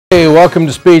welcome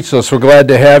to Speechless. We're glad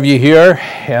to have you here,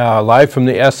 live from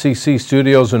the SCC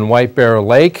studios in White Bear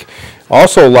Lake,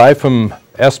 also live from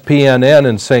SPNN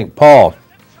in St. Paul.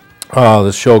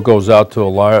 The show goes out to a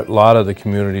lot of the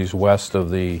communities west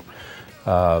of the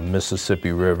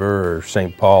Mississippi River, or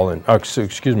St. Paul and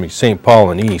St.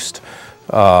 Paul and East.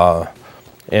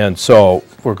 And so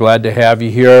we're glad to have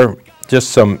you here.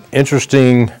 Just some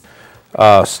interesting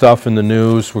stuff in the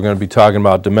news. We're going to be talking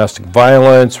about domestic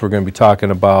violence. We're going to be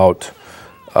talking about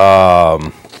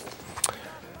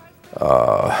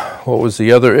what was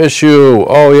the other issue?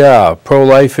 Oh yeah,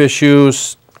 pro-life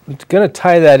issues. Going to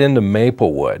tie that into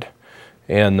Maplewood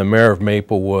and the mayor of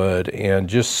Maplewood, and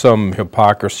just some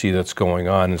hypocrisy that's going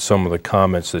on in some of the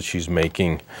comments that she's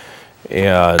making.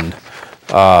 And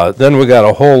then we got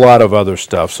a whole lot of other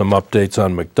stuff, some updates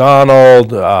on McDonald.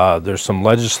 There's some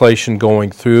legislation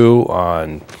going through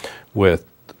with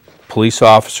police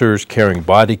officers carrying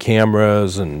body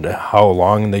cameras and how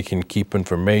long they can keep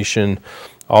information.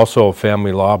 Also, a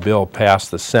family law bill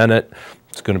passed the Senate.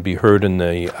 It's going to be heard in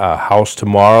the House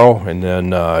tomorrow, and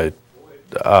then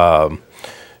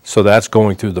so that's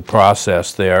going through the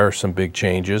process there, some big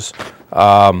changes.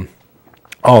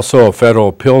 Also, a federal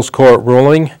appeals court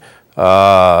ruling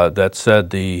that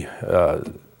said the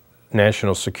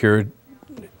national security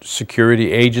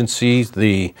agencies,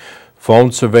 the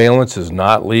phone surveillance is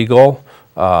not legal,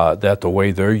 that the way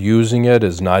they're using it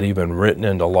is not even written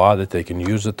into law, that they can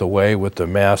use it the way with the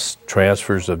mass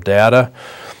transfers of data.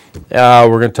 We're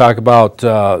going to talk about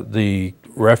the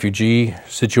refugee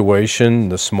situation,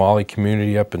 the Somali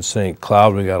community up in St.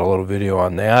 Cloud. We got a little video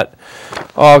on that.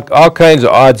 All kinds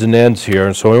of odds and ends here,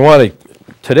 and so we want to.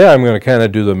 Today I'm going to kind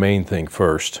of do the main thing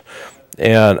first,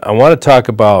 and I want to talk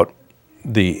about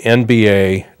the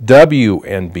NBA,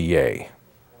 WNBA,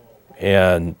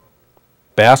 and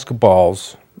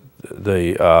basketball's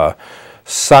the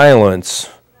silence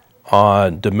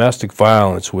on domestic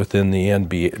violence within the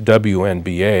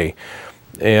WNBA,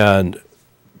 and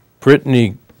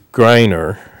Brittany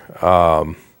Griner,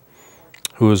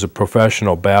 who is a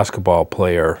professional basketball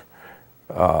player,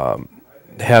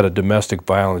 had a domestic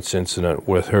violence incident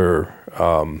with her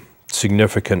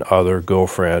significant other,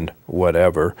 girlfriend,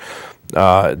 whatever,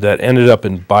 that ended up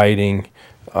in biting,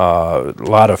 a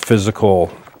lot of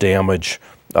physical damage,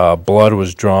 blood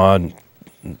was drawn,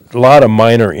 a lot of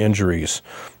minor injuries,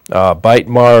 bite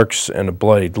marks and a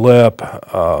bloodied lip.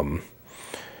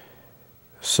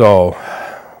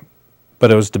 But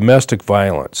it was domestic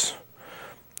violence,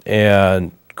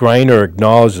 and Griner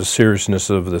acknowledged the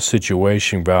seriousness of the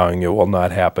situation, vowing it will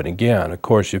not happen again. Of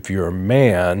course, if you're a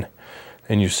man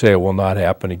and you say it will not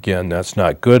happen again, that's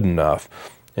not good enough.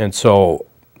 And so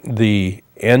the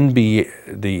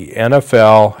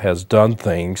NFL has done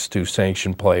things to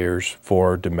sanction players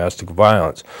for domestic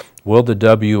violence. Will the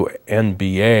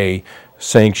WNBA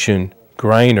sanction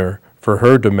Griner for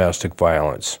her domestic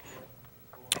violence?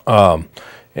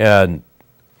 And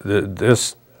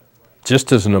this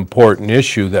just is an important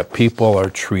issue, that people are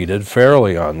treated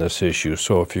fairly on this issue.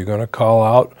 So if you're going to call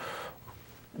out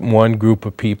one group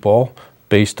of people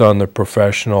based on their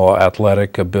professional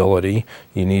athletic ability,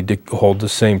 you need to hold the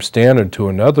same standard to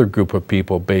another group of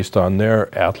people based on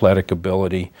their athletic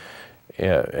ability,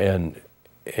 and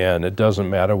it doesn't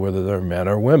matter whether they're men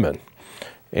or women.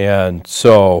 And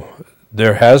so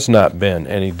there has not been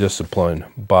any discipline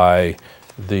by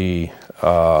the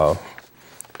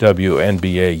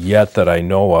WNBA yet that I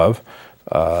know of.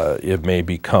 It may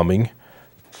be coming,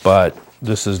 but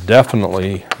this is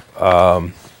definitely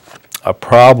a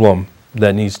problem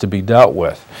that needs to be dealt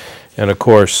with. And of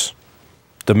course,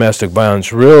 domestic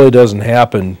violence really doesn't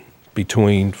happen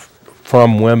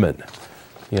from women.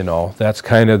 You know, that's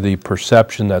kind of the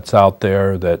perception that's out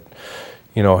there, that,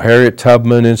 you know, Harriet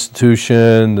Tubman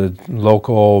Institution, the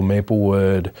local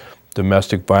Maplewood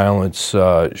domestic violence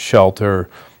shelter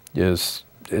is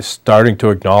starting to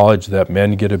acknowledge that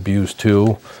men get abused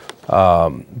too,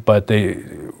 but they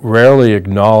rarely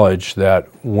acknowledge that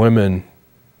women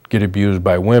get abused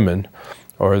by women,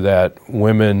 or that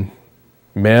men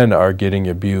are getting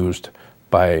abused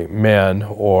by men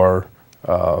or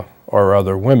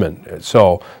other women.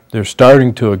 So they're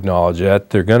starting to acknowledge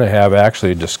that. They're going to have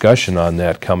actually a discussion on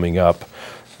that coming up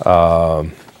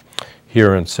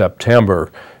here in September,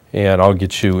 and I'll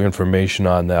get you information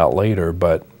on that later.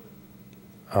 But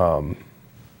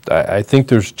I think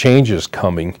there's changes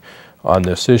coming on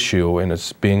this issue, and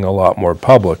it's being a lot more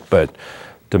public. But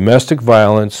domestic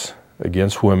violence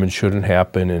against women shouldn't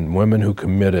happen, and women who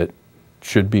commit it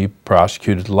should be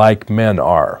prosecuted like men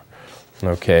are.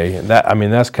 Okay, and I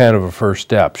mean, that's kind of a first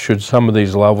step. Should some of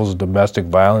these levels of domestic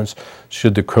violence,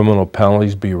 should the criminal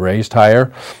penalties be raised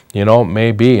higher? You know,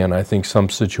 maybe, and I think some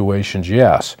situations,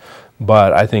 yes.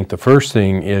 But I think the first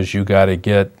thing is you got to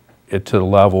get it to the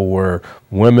level where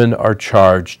women are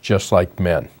charged just like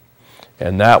men.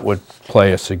 And that would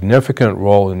play a significant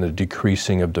role in the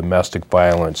decreasing of domestic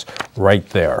violence right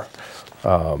there.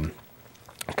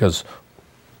 Because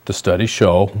the studies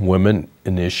show women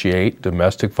initiate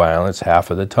domestic violence half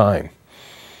of the time,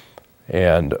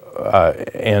 and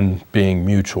being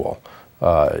mutual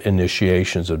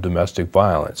initiations of domestic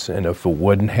violence. And if it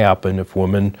wouldn't happen, if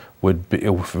it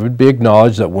would be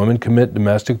acknowledged that women commit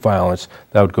domestic violence,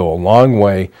 that would go a long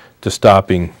way to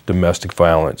stopping domestic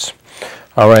violence.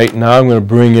 All right, now I'm going to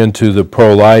bring into the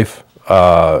pro-life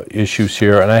issues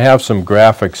here, and I have some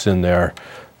graphics in there.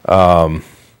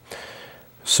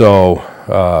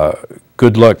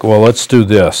 Good luck. Well, let's do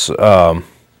this.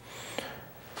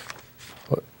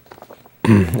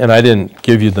 And I didn't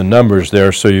give you the numbers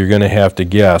there, so you're going to have to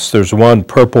guess. There's one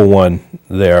purple one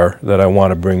there that I want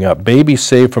to bring up. Babies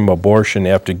saved from abortion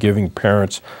after giving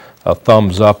parents a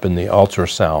thumbs up in the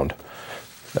ultrasound.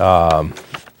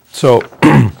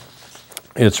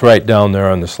 It's right down there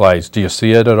on the slides. Do you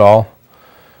see it at all?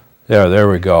 There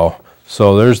we go.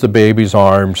 So there's the baby's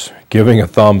arms giving a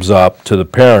thumbs up to the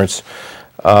parents.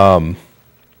 The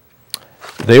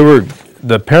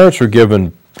parents were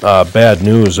given bad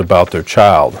news about their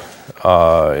child,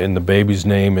 and the baby's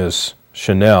name is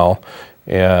Chanel,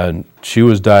 and she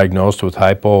was diagnosed with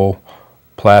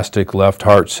hypoplastic left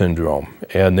heart syndrome,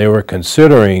 and they were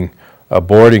considering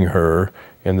aborting her,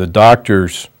 and the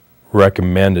doctors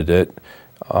recommended it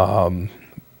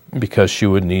because she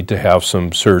would need to have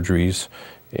some surgeries,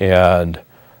 and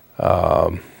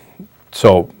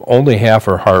so only half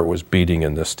her heart was beating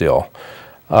in this still.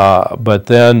 But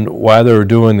then while they were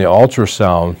doing the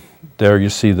ultrasound, there you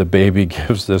see the baby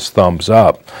gives this thumbs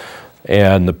up,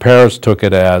 and the parents took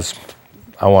it as,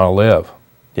 I want to live,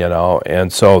 you know,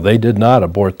 and so they did not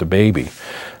abort the baby.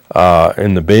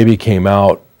 And the baby came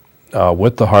out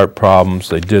with the heart problems.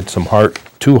 They did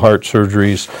two heart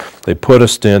surgeries. They put a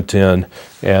stent in,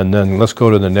 and then let's go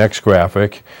to the next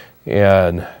graphic,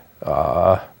 and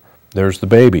there's the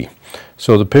baby.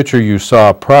 So the picture you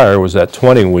saw prior was at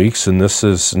 20 weeks, and this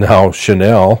is now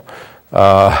Chanel,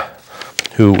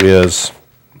 who is,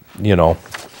 you know,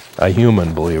 a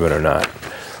human, believe it or not.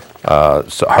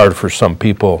 It's hard for some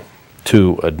people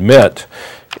to admit,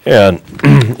 and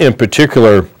in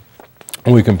particular,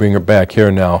 we can bring it back here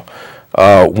now,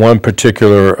 one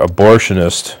particular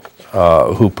abortionist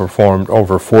who performed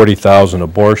over 40,000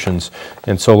 abortions,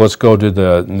 and so let's go to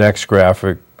the next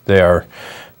graphic there.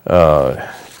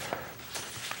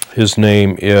 His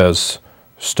name is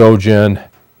Stojan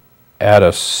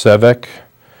Adasevich.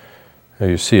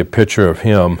 You see a picture of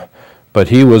him, but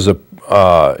he was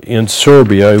in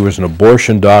Serbia. He was an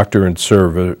abortion doctor in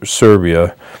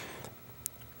Serbia,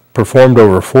 performed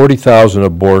over 40,000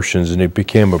 abortions, and he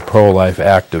became a pro-life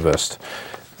activist.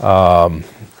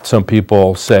 Some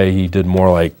people say he did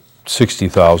more like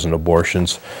 60,000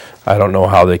 abortions. I don't know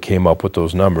how they came up with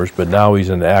those numbers, but now he's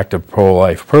an active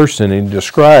pro-life person, and he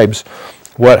describes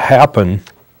what happened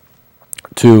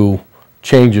to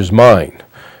change his mind.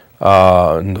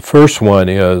 And the first one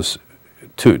is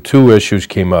two issues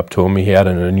came up to him. He had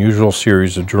an unusual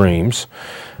series of dreams,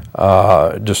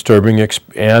 disturbing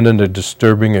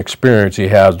experience he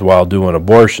had while doing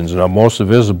abortions. Now, most of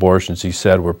his abortions, he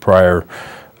said, were prior,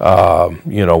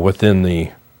 you know, within the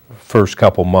first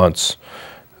couple months,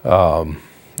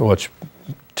 which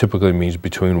typically means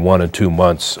between 1 and 2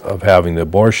 months of having the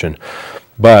abortion.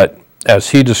 But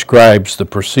as he describes the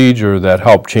procedure that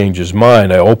helped change his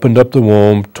mind, I opened up the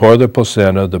womb, tore the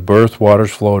placenta, the birth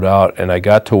waters flowed out, and I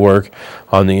got to work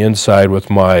on the inside with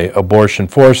my abortion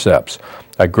forceps.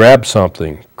 I grabbed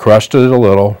something, crushed it a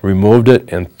little, removed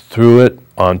it, and threw it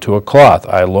onto a cloth.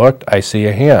 I looked, I see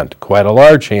a hand, quite a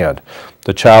large hand.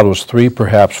 The child was 3,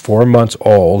 perhaps 4 months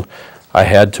old. I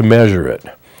had to measure it.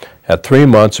 At 3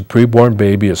 months, a preborn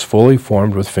baby is fully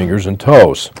formed with fingers and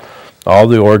toes. All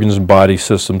the organs and body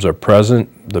systems are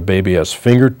present. The baby has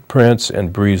fingerprints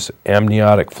and breathes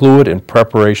amniotic fluid in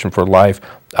preparation for life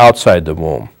outside the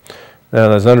womb. Now,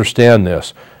 let's understand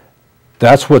this.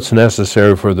 That's what's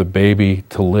necessary for the baby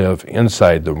to live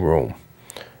inside the womb.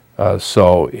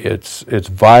 So it's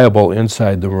viable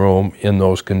inside the womb in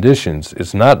those conditions.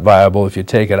 It's not viable if you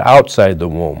take it outside the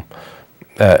womb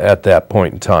at that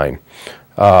point in time.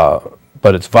 But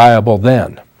it's viable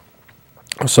then.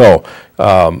 So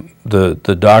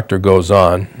the doctor goes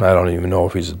on, I don't even know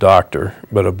if he's a doctor,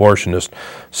 but abortionist.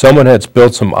 Someone had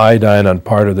spilled some iodine on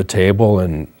part of the table,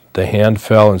 and the hand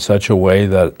fell in such a way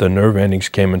that the nerve endings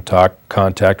came in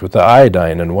contact with the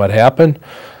iodine. And what happened?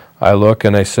 I look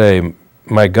and I say,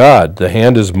 my God, the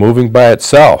hand is moving by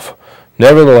itself.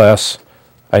 Nevertheless,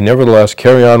 I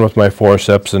carry on with my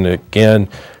forceps and again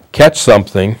catch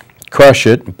something, crush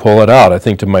it, and pull it out. I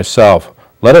think to myself,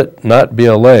 let it not be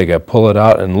a leg. I pull it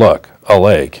out and look, a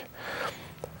leg.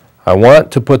 I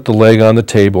want to put the leg on the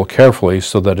table carefully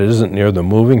so that it isn't near the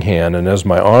moving hand, and as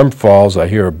my arm falls, I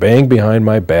hear a bang behind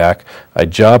my back. I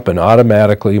jump, and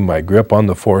automatically my grip on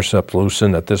the forceps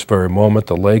loosened. At this very moment,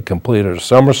 the leg completed a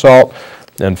somersault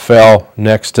and fell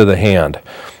next to the hand.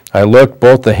 I look,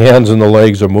 both the hands and the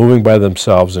legs are moving by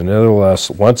themselves, and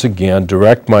nevertheless, once again,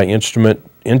 direct my instrument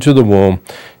into the womb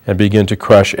and begin to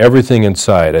crush everything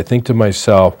inside. I think to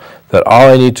myself that all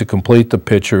I need to complete the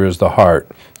picture is the heart.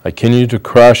 I continue to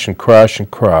crush and crush and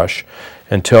crush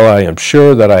until I am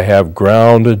sure that I have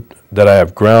ground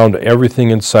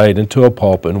everything inside into a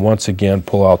pulp, and once again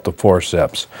pull out the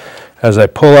forceps. As I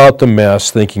pull out the mess,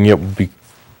 thinking it would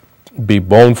be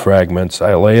bone fragments,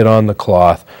 I lay it on the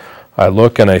cloth. I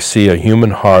look and I see a human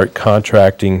heart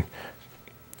contracting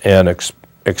and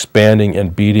expanding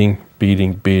and beating.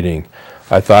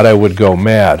 I thought I would go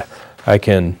mad. I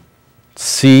can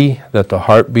see that the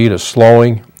heartbeat is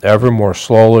slowing ever more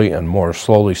slowly and more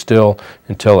slowly still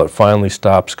until it finally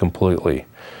stops completely.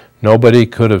 Nobody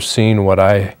could have seen what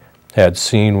I had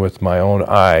seen with my own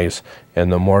eyes,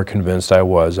 and the more convinced I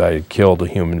was I had killed a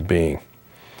human being.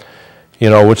 You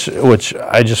know, which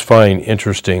I just find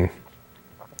interesting.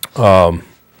 And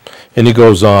he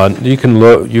goes on. You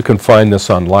can find this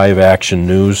on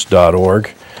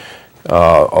liveactionnews.org.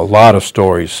 A lot of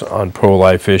stories on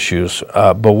pro-life issues.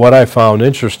 But what I found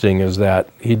interesting is that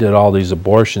he did all these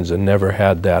abortions and never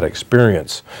had that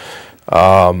experience,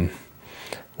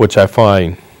 which I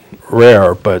find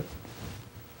rare, but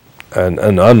and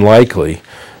unlikely,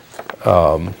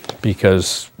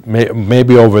 because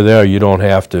maybe over there you don't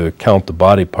have to count the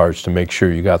body parts to make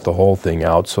sure you got the whole thing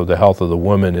out, so the health of the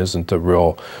woman isn't a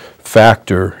real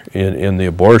factor in the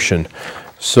abortion.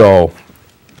 So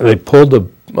they pulled the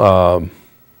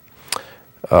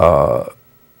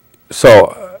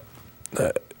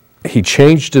he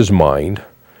changed his mind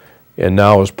and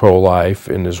now is pro-life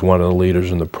and is one of the leaders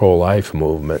in the pro-life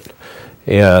movement.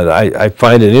 And I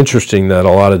find it interesting that a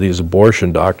lot of these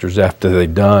abortion doctors, after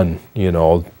they've done, you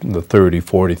know, the 30,000,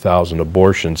 40,000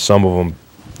 abortions, some of them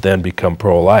then become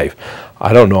pro-life.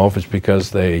 I don't know if it's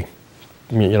because they,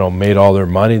 you know, made all their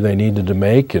money they needed to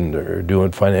make and they're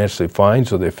doing financially fine,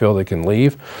 so they feel they can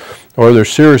leave, or they're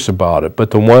serious about it.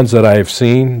 But the ones that I've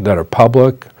seen that are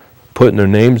public, putting their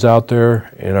names out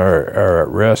there and are at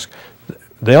risk,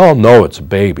 they all know it's a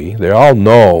baby. They all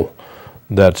know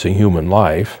that's a human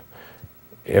life.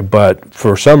 But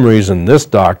for some reason, this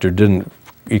doctor didn't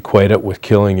equate it with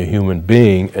killing a human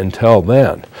being until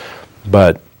then.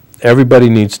 But everybody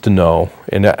needs to know,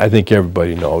 and I think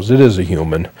everybody knows, it is a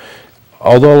human.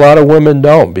 Although a lot of women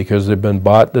don't, because they've been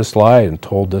bought this lie and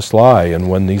told this lie. And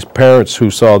when these parents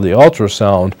who saw the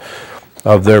ultrasound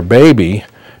of their baby,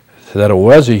 that it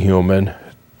was a human,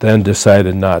 then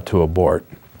decided not to abort,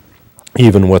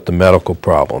 even with the medical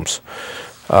problems.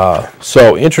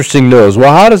 So interesting news.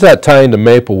 Well, how does that tie into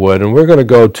Maplewood? And we're going to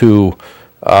go to,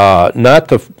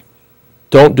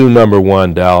 don't do number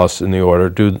 1, Dallas, in the order.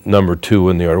 Do number 2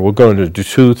 in the order. We're going to do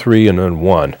 2, 3, and then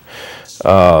 1.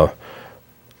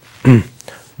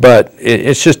 But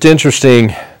it's just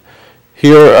interesting.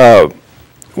 Here,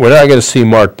 we're not going to see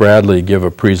Mark Bradley give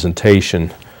a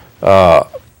presentation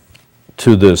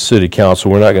to the City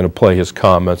Council. We're not going to play his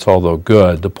comments, although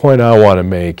good. The point I want to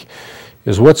make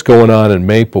is what's going on in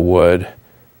Maplewood,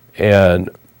 and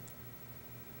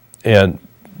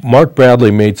Mark Bradley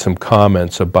made some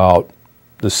comments about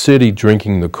the city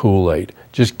drinking the Kool-Aid,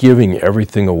 just giving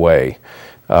everything away,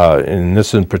 and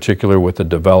this in particular with the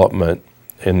development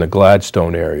in the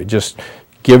Gladstone area, just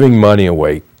giving money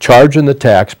away, charging the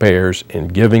taxpayers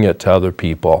and giving it to other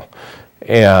people,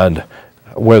 and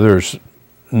where there's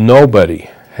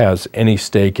nobody has any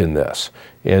stake in this.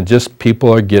 And just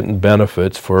people are getting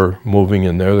benefits for moving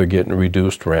in there. They're getting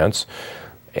reduced rents.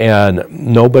 And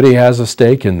nobody has a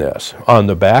stake in this. On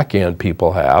the back end,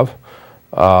 people have.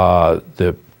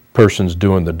 The person's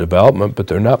doing the development, but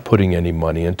they're not putting any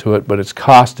money into it. But it's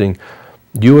costing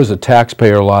you as a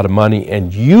taxpayer a lot of money,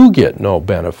 and you get no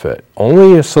benefit.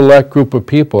 Only a select group of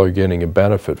people are getting a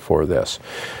benefit for this.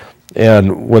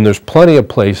 And when there's plenty of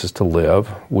places to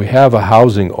live, we have a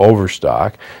housing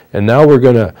overstock, and now we're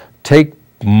going to take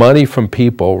money from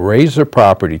people, raise their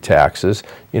property taxes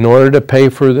in order to pay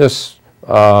for this.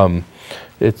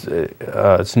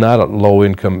 It's not a low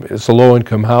income, it's a low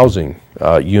income housing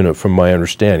unit from my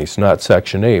understanding. It's not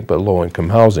Section 8, but low-income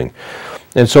housing.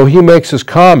 And so he makes his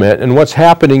comment, and what's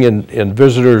happening in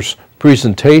Visitor's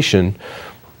presentation,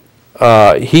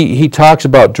 he talks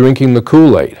about drinking the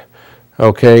Kool-Aid,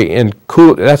 okay? And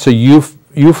that's a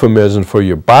euphemism for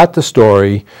you bought the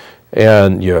story,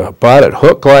 and you bought it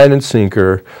hook, line, and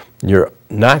sinker. You're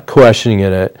not questioning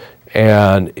it,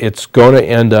 and it's going to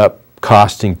end up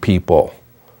costing people,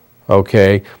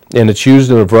 okay? And it's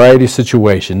used in a variety of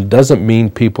situations. It doesn't mean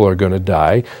people are going to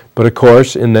die, but of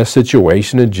course, in this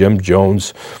situation, in Jim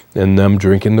Jones and them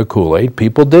drinking the Kool-Aid,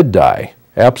 people did die,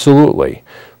 absolutely.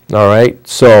 All right,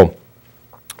 so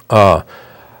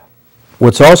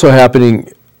what's also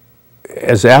happening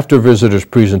as after Visitor's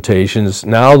presentations,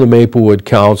 now the Maplewood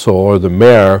Council or the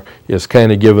mayor is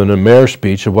kind of giving a mayor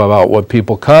speech about what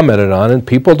people commented on, and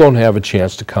people don't have a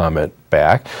chance to comment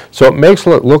back. So it makes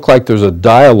it look like there's a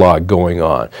dialogue going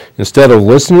on. Instead of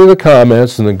listening to the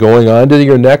comments and then going on to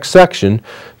your next section,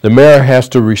 the mayor has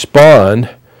to respond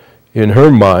in her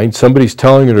mind. Somebody's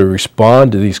telling her to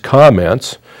respond to these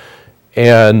comments,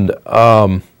 and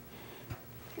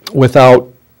without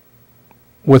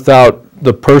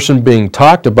the person being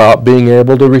talked about being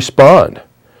able to respond.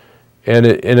 And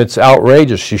it's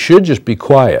outrageous. She should just be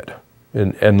quiet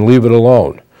and leave it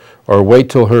alone, or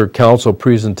wait till her council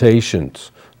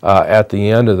presentations at the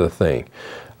end of the thing.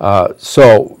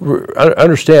 So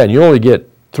understand, you only get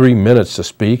 3 minutes to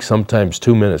speak, sometimes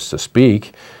 2 minutes to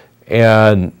speak.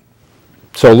 And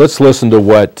so let's listen to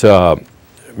what the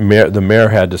mayor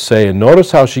had to say. And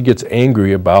notice how she gets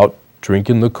angry about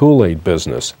drinking the Kool-Aid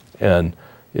business, and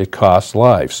it costs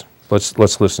lives.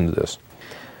 Let's listen to this.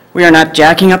 We are not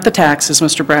jacking up the taxes,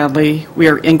 Mr. Bradley. We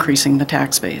are increasing the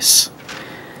tax base.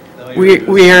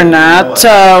 We are not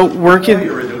working.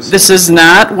 This is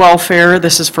not welfare.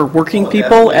 This is for working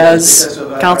people, as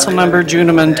Councilmember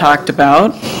Juneman talked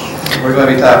about. We're going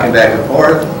to be talking back and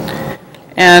forth.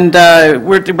 And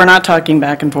we're not talking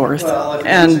back and forth. Well,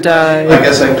 and I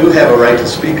guess I do have a right to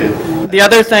speak it. The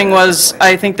other thing was,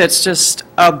 I think that's just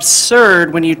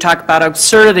absurd when you talk about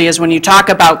absurdity, is when you talk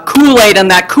about Kool-Aid, and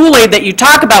that Kool-Aid that you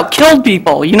talk about killed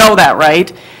people. You know that,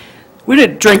 right? We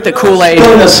didn't drink the Kool-Aid. We're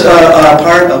doing this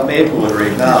part of Maplewood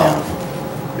right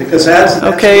now, because that's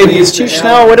okay, Chief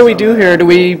Schnell, what do we do here?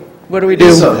 What do we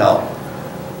do? Some help.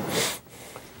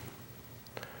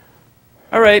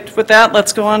 All right, with that,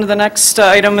 let's go on to the next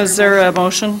item. Is there a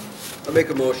motion? I'll make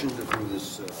a motion to approve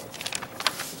this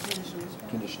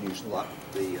conditional use lot,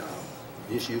 the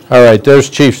issues. All right, there's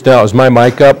Chief Snell. Is my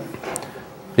mic up?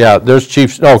 Yeah, there's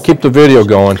Chief, no, keep the video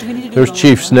going. There's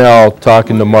Chief Snell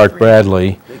talking to Mark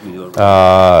Bradley.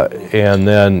 And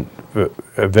then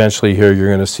eventually here you're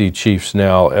going to see Chief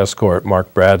Snell escort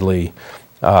Mark Bradley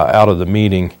out of the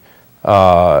meeting.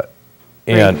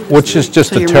 And which is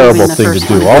just a terrible thing to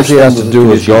do. All she has to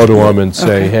do is go to him and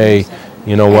say, hey,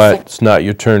 you know what, it's not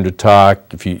your turn to talk.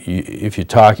 If you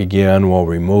talk again, we'll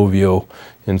remove you.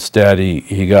 Instead,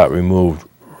 he got removed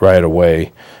right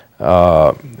away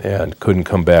and couldn't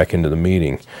come back into the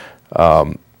meeting.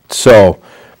 So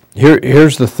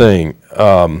here's the thing.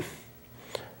 And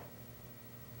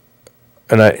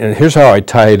here's how I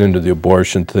tie it into the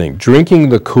abortion thing. Drinking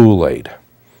the Kool-Aid,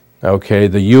 okay,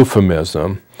 the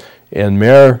euphemism, and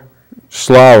Mayor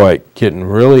Slawik getting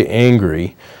really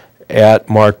angry at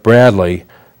Mark Bradley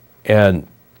and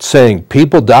saying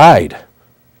people died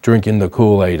drinking the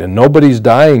Kool-Aid and nobody's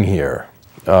dying here.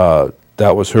 That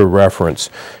was her reference.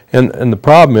 And the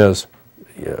problem is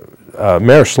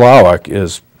Mayor Slawik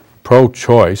is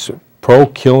pro-choice,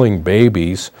 pro-killing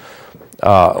babies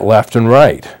left and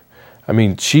right. I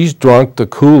mean, she's drunk the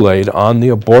Kool-Aid on the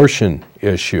abortion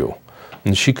issue,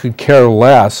 and she could care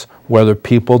less whether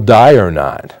people die or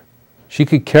not. She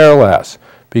could care less,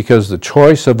 because the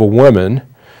choice of a woman,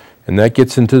 and that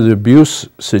gets into the abuse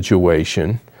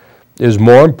situation, is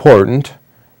more important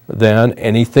than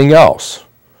anything else.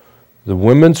 The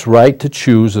woman's right to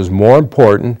choose is more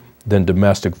important than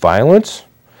domestic violence.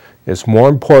 It's more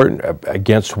important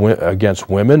against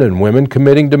women and women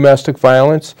committing domestic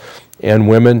violence and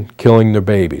women killing their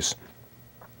babies.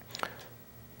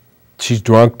 She's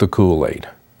drunk the Kool-Aid,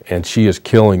 and she is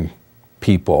killing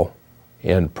people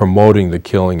and promoting the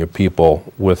killing of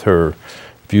people with her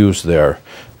views there.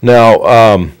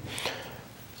 Now,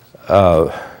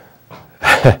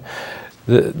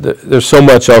 there's so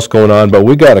much else going on, but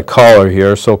we got a caller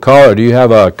here. So caller, do you have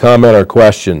a comment or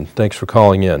question? Thanks for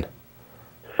calling in.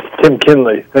 Tim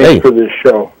Kinley, thanks for this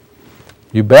show.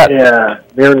 You bet. Yeah,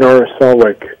 Mayor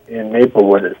Slawik in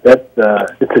Maplewood,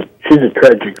 she's a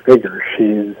tragic figure.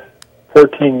 She's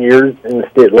 14 years in the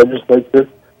state legislature,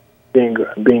 being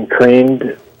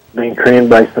trained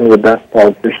by some of the best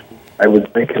politicians I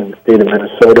would think, in the state of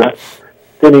Minnesota,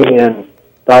 sitting in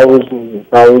thousands and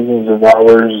thousands of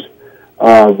hours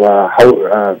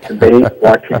of debate,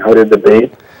 watching how to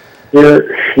debate.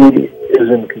 Here, she is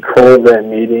in control of that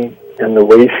meeting, and the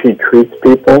way she treats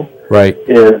people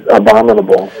is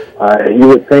abominable. You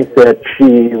would think that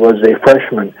she was a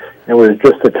freshman and was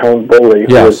just a town bully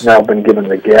who has now been given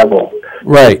the gavel.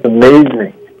 Right. It's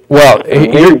amazing. Well,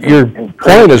 your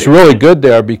point is really good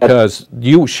there, because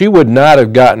she would not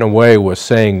have gotten away with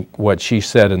saying what she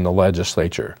said in the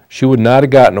legislature. She would not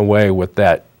have gotten away with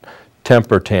that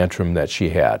temper tantrum that she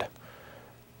had.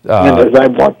 And as I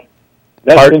watch,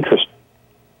 that's interesting.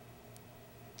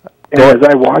 And as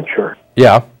I watch her,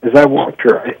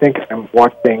 I think I'm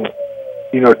watching,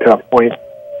 to a point,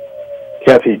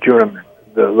 Kathy Juniman,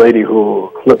 the lady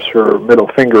who clips her middle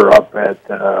finger up at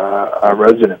a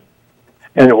resident.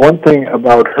 And one thing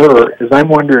about her is I'm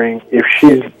wondering if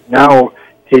she's now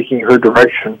taking her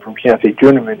direction from Kathy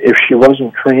Juniman, if she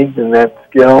wasn't trained in that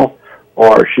skill,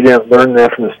 or she didn't learn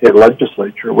that from the state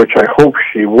legislature, which I hope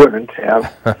she wouldn't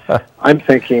have. I'm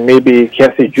thinking maybe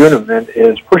Kathy Juniman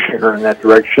is pushing her in that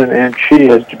direction, and she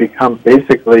has to become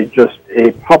basically just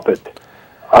a puppet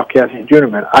of Kathy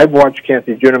Juniman. I've watched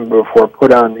Kathy Juniman before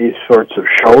put on these sorts of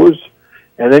shows,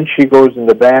 and then she goes in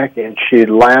the back and she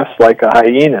laughs like a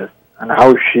hyena on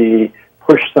how she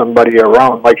pushed somebody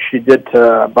around, like she did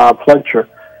to Bob Fletcher.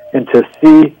 And to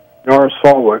see Nora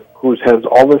Slawik, who has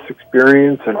all this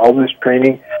experience and all this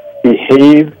training,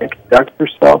 behave and conduct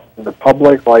herself in the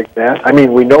public like that. I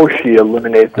mean, we know she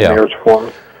eliminated the mayor's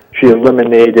forum. She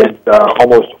eliminated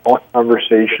almost all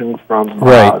conversation from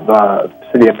the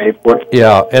city of Maplewood.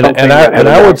 Yeah, and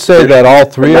I would say that all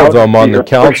three of them on the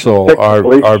council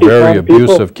are very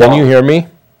abusive. Can you hear me?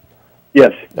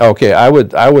 Yes. Okay, I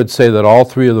would say that all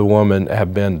three of the women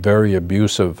have been very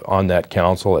abusive on that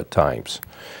council at times.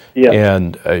 Yeah.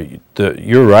 And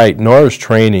you're right, Nora's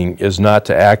training is not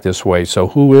to act this way, so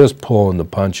who is pulling the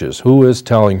punches? Who is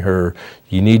telling her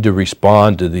you need to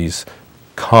respond to these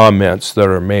comments that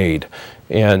are made?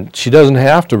 And she doesn't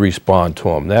have to respond to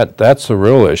them. That's the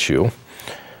real issue.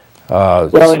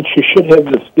 Well, and she should have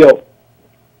the skill.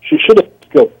 She should have the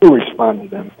skill to respond to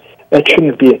them. That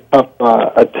shouldn't be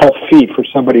a tough feat for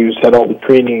somebody who's had all the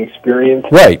training experience.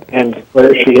 Right. And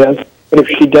whether she has. But if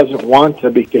she doesn't want to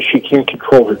because she can't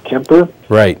control her temper,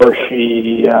 right, or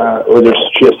she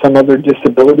has some other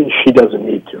disability, she doesn't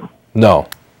need to. No.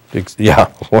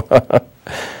 Yeah.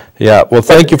 Yeah. Well,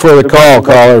 thank you for the call,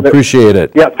 caller. Appreciate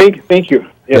it. Yeah. Thank you.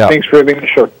 Yeah. Thanks for having the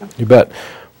show. You bet.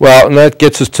 Well, and that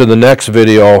gets us to the next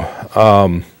video.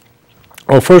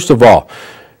 Well, first of all,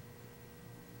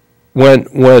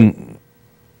 when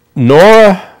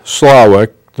Nora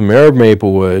Slawik, the mayor of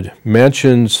Maplewood,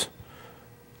 mentions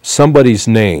somebody's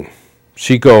name,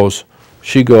 she goes,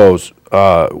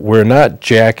 we're not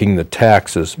jacking the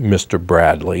taxes, Mr.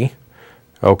 Bradley,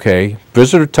 okay?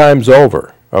 Visitor time's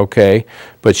over, okay?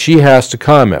 But she has to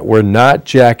comment, we're not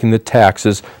jacking the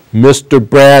taxes, Mr.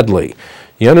 Bradley.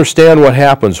 You understand what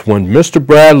happens when Mr.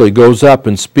 Bradley goes up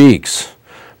and speaks?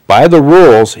 By the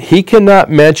rules, he cannot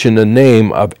mention the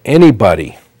name of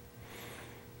anybody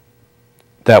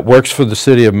that works for the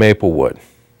city of Maplewood.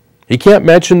 He can't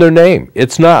mention their name.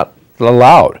 It's not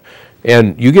allowed.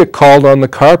 And you get called on the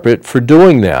carpet for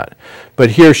doing that.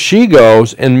 But here she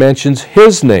goes and mentions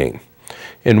his name.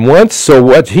 And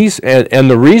and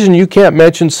the reason you can't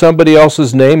mention somebody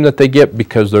else's name that they get,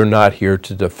 because they're not here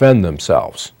to defend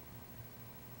themselves.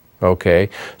 Okay?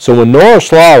 So when Nora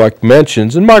Slawik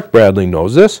mentions, and Mark Bradley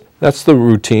knows this, that's the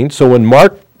routine. So when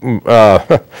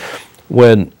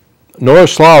when Nora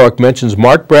Slawik mentions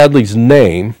Mark Bradley's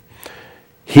name,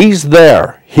 he's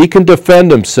there. He can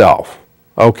defend himself,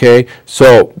 okay?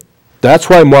 So that's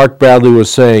why Mark Bradley was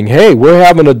saying, hey, we're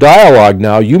having a dialogue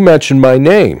now. You mentioned my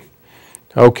name,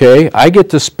 okay? I get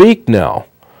to speak now.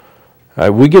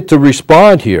 We get to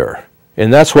respond here.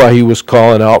 And that's why he was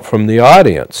calling out from the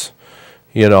audience,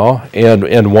 you know,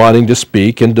 and wanting to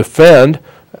speak and defend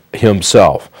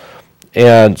himself.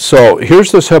 And so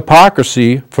here's this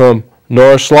hypocrisy from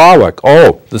Nora Slawik.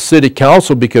 Oh, the city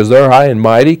council, because they're high and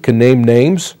mighty, can name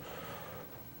names,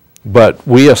 but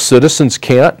we as citizens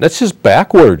can't. That's just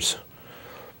backwards.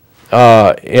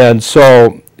 And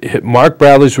so Mark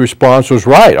Bradley's response was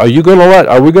right. Are you going to let?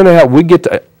 Are we going to have?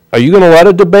 Are you going to let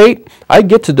a debate? I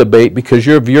get to debate because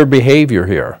of your behavior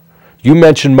here. You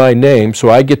mentioned my name, so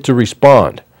I get to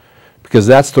respond, because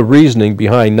that's the reasoning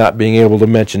behind not being able to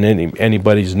mention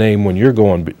anybody's name when you're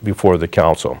going before the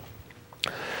council.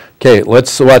 Okay,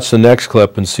 let's watch the next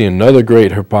clip and see another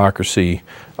great hypocrisy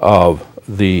of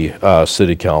the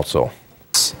city council.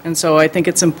 And so I think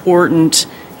it's important,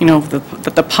 you know,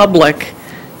 that the public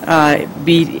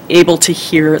be able to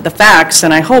hear the facts.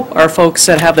 And I hope our folks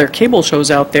that have their cable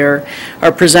shows out there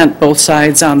present both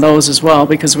sides on those as well,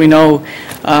 because we know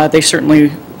they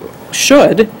certainly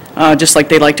should. Just like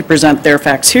they like to present their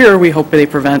facts here, we hope they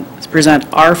present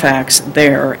our facts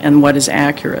there and what is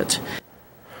accurate.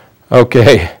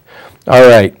 Okay, all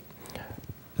right.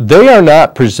 They are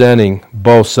not presenting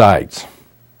both sides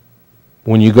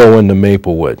when you go into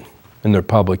Maplewood in their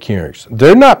public hearings.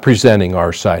 They're not presenting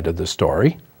our side of the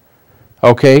story,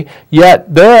 okay?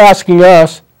 Yet they're asking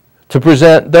us to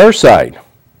present their side.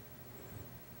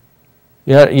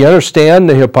 You understand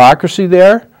the hypocrisy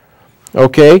there?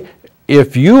 Okay?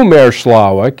 If you, Mayor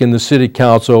Slawik, and the City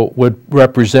Council would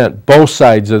represent both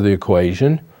sides of the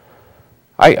equation,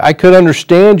 I could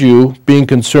understand you being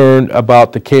concerned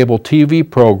about the cable TV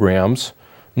programs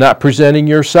not presenting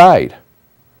your side.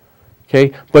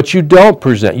 Okay? But you don't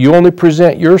present. You only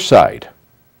present your side.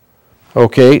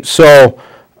 Okay? So,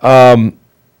 and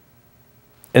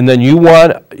then you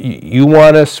want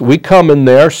us, we come in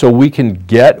there so we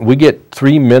get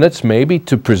 3 minutes maybe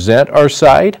to present our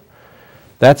side.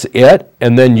 That's it,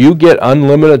 and then you get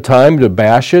unlimited time to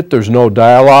bash it. There's no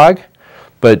dialogue,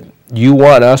 but you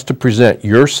want us to present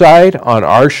your side on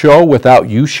our show without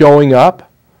you showing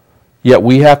up, yet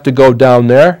we have to go down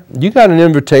there. You got an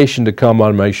invitation to come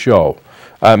on my show.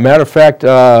 Matter of fact,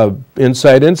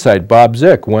 Inside, Bob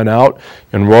Zick went out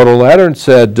and wrote a letter and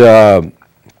said, Mayor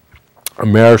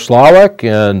Slawik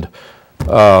and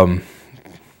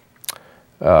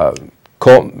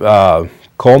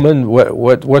Coleman,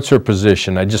 what's her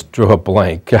position? I just drew a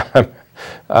blank.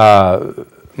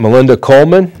 Melinda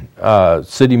Coleman,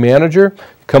 city manager,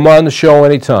 come on the show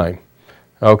anytime,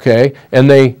 okay? And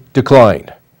they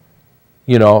declined,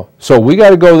 you know. So we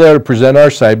got to go there to present our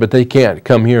side, but they can't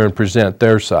come here and present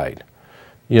their side,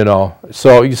 you know.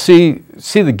 So you see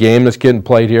the game that's getting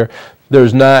played here.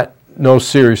 There's no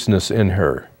seriousness in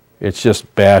her. It's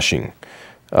just bashing.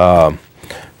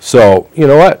 So you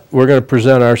know what? We're going to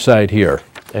present our side here.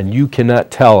 And you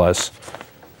cannot tell us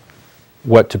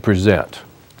what to present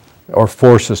or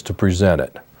force us to present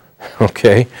it,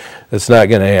 okay? It's not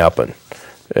going to happen,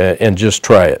 and just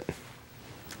try it.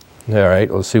 All right,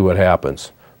 let's see what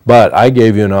happens. But I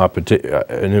gave you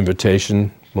an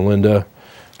invitation, Melinda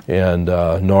and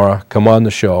Nora, come on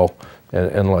the show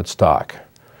and let's talk.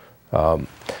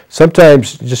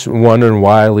 Sometimes just wondering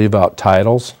why I leave out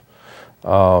titles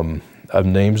of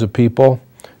names of people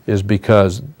is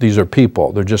because these are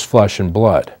people. They're just flesh and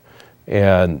blood.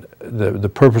 And the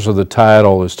purpose of the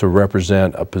title is to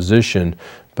represent a position,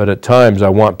 but at times I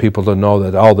want people to know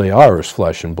that all they are is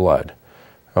flesh and blood,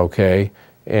 okay?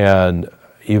 And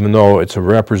even though it's a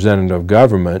representative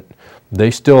government,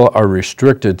 they still are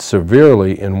restricted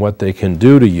severely in what they can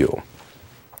do to you,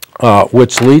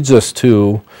 which leads us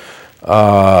to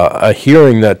a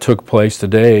hearing that took place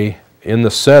today in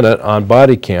the Senate on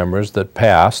body cameras that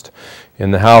passed.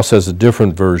 And the House has a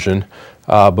different version,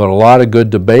 but a lot of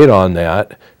good debate on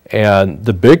that. And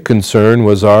the big concern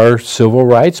was our civil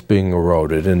rights being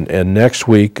eroded. And next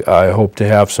week, I hope to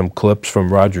have some clips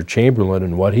from Roger Chamberlain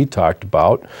and what he talked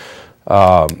about.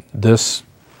 This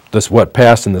what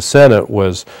passed in the Senate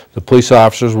was the police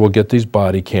officers will get these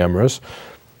body cameras,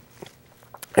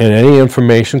 and any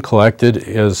information collected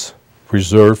is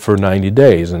reserved for 90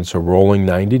 days, and it's a rolling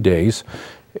 90 days.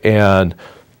 And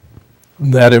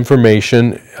that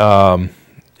information,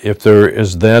 if there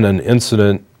is then an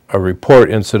incident, a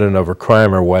report incident of a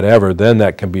crime or whatever, then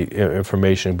that can be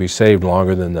information can be saved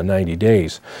longer than the 90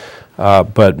 days.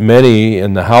 But many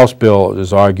in the House bill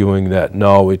is arguing that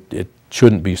no, it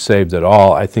shouldn't be saved at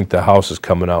all. I think the House is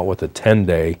coming out with a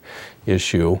 10-day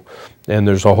issue, and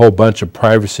there's a whole bunch of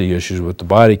privacy issues with the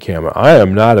body camera. I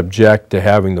am not object to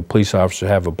having the police officer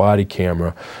have a body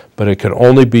camera, but it can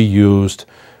only be used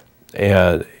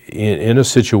and in a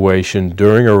situation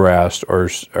during arrest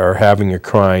or having a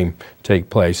crime take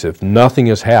place. If nothing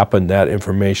has happened, that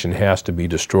information has to be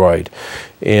destroyed.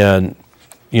 And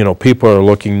you know, people are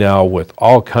looking now with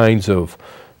all kinds of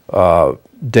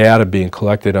data being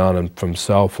collected on them from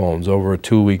cell phones over a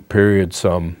 2-week period.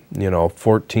 Some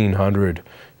 1,400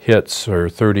 hits or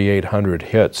 3,800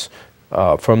 hits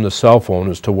from the cell phone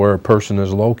as to where a person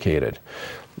is located,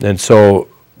 and so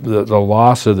the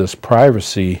loss of this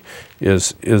privacy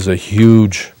is a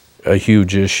huge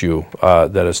issue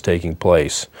that is taking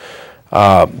place.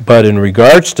 But in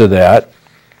regards to that,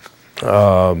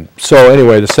 so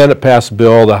anyway, the Senate passed a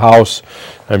bill. The House,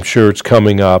 I'm sure it's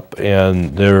coming up,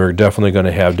 and they're definitely going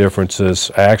to have differences.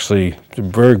 Actually,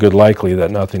 very good likely that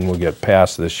nothing will get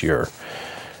passed this year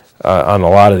on a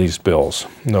lot of these bills.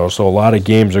 So a lot of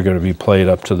games are going to be played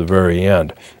up to the very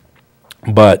end.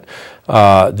 But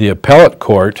the appellate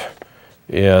court,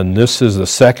 and this is the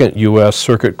Second U.S.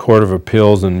 Circuit Court of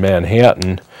Appeals in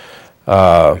Manhattan,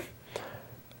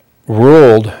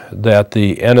 ruled that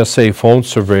the NSA phone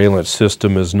surveillance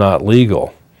system is not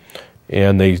legal.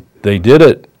 And they did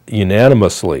it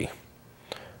unanimously.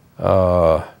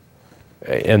 And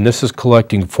this is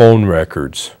collecting phone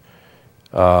records.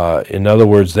 In other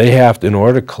words, they have to, in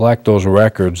order to collect those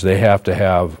records, they have to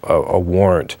have a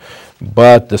warrant.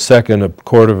 But the Second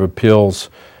Court of Appeals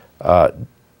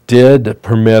did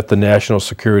permit the National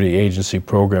Security Agency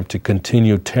program to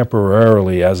continue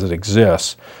temporarily as it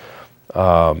exists,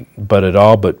 but it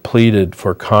all but pleaded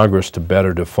for Congress to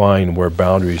better define where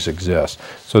boundaries exist.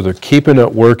 So they're keeping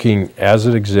it working as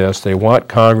it exists. They want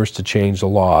Congress to change the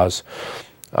laws.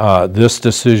 This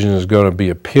decision is going to be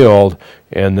appealed,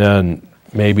 and then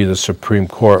maybe the Supreme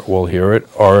Court will hear it,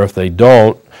 or if they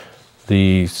don't,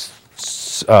 the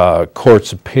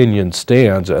court's opinion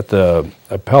stands at the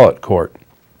appellate court,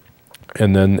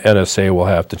 and then NSA will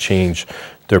have to change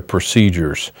their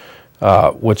procedures,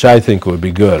 which I think would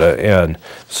be good. And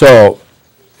so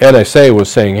NSA was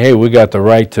saying, hey, we got the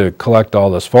right to collect all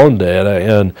this phone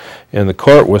data, and the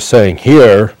court was saying,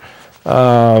 here,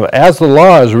 as the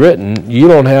law is written, you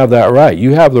don't have that right.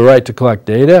 You have the right to collect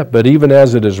data, but even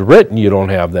as it is written, you don't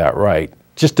have that right.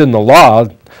 Just in the law,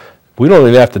 we don't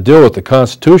even have to deal with the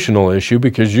constitutional issue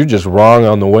because you're just wrong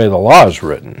on the way the law is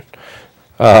written.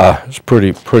 It's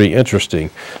pretty interesting.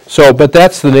 So, but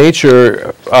that's the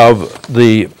nature of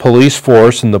the police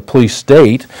force and the police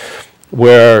state,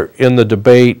 where in the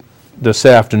debate this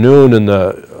afternoon in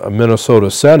the Minnesota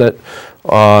Senate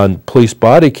on police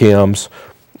body cams,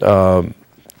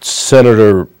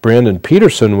 Senator Brandon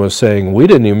Peterson was saying we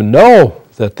didn't even know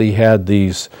that they had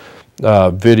these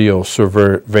video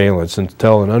surveillance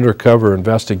until an undercover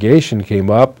investigation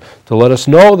came up to let us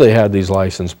know they had these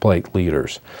license plate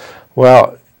readers.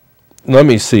 Well, let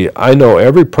me see. I know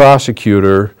every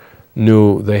prosecutor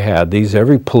knew they had these.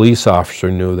 Every police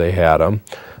officer knew they had them.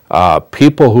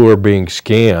 People who were being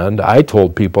scanned, I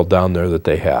told people down there that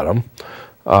they had them.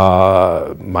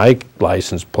 My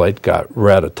license plate got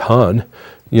read a ton,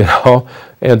 you know,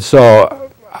 and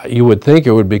so you would think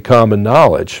it would be common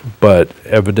knowledge, but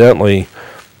evidently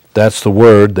that's the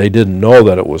word. They didn't know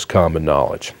that it was common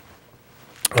knowledge.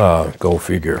 Go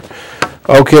figure.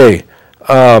 Okay,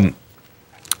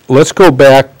 let's go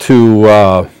back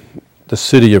to the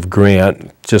city of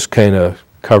Grant, just kind of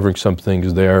covering some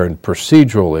things there and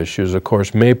procedural issues. Of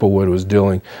course, Maplewood was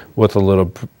dealing with a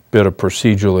little bit of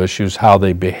procedural issues, how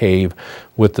they behave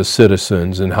with the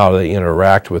citizens and how they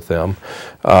interact with them.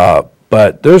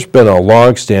 But there's been a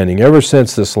long-standing, ever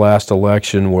since this last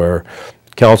election where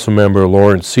Councilmember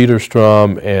Lauren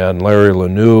Cedarstrom and Larry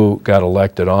Lanou got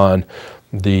elected on,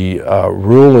 the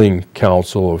ruling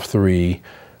council of three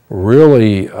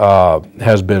really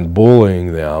has been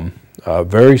bullying them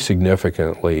very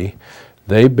significantly.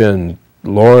 They've been,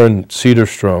 Lauren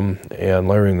Cedarstrom and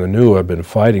Larry Lanou have been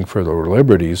fighting for their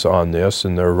liberties on this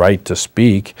and their right to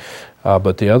speak,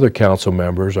 but the other council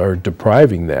members are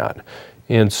depriving that.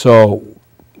 And so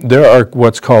there are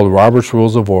what's called Robert's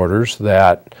Rules of Orders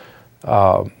that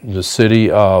the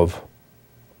city of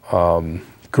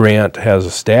Grant has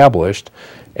established,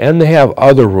 and they have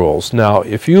other rules. Now,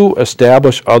 if you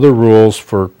establish other rules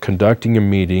for conducting a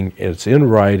meeting, it's in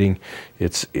writing,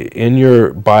 it's in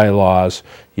your bylaws,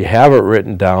 you have it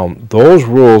written down, those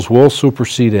rules will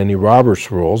supersede any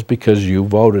Roberts rules because you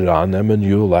voted on them and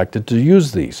you elected to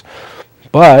use these.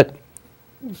 But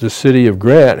the city of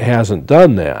Grant hasn't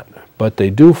done that, but they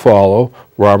do follow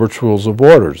Robert's Rules of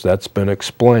Orders. That's been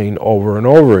explained over and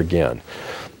over again.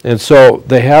 And so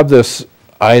they have this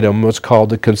item, what's called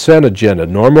the consent agenda,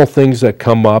 normal things that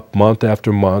come up month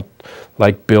after month,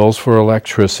 like bills for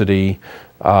electricity,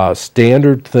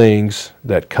 standard things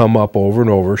that come up over and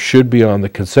over should be on the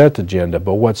consent agenda.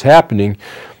 But what's happening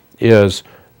is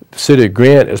the city of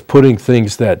Grant is putting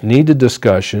things that need a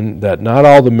discussion that not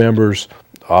all the members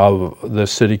of the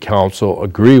city council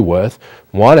agree with,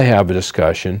 want to have a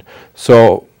discussion.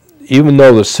 So even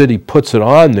though the city puts it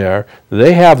on there,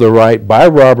 they have the right by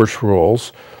Robert's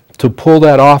rules to pull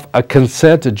that off a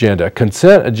consent agenda. A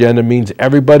consent agenda means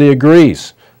everybody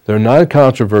agrees. They're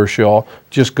non-controversial,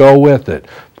 just go with it.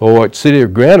 But what City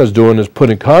of Grant is doing is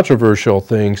putting controversial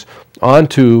things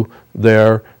onto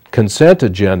their consent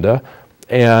agenda,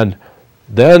 and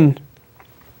then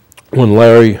when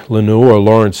Larry Lanou or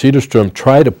Lauren Cedarstrom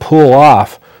try to pull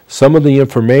off some of the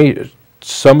information,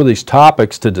 some of these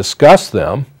topics to discuss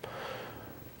them,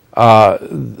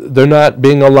 they're not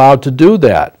being allowed to do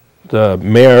that. The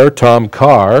mayor, Tom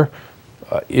Carr,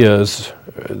 is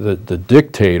the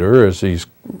dictator, as he's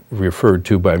referred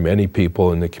to by many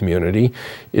people in the community,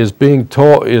 is being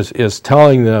told, is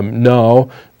telling them,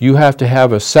 no, you have to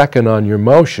have a second on your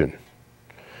motion.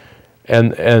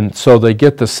 And so they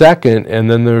get the second, and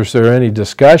then is there any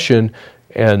discussion,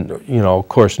 and of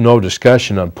course no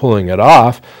discussion on pulling it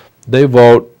off, they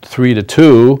vote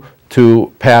 3-2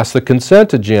 to pass the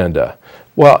consent agenda.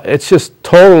 Well, it's just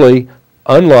totally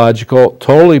unlogical,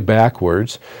 totally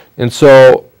backwards, and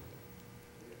so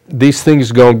these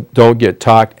things don't get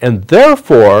talked, and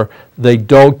therefore they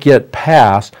don't get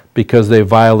passed because they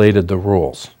violated the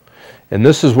rules. And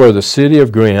this is where the City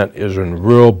of Grant is in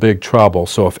real big trouble.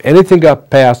 So if anything got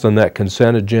passed on that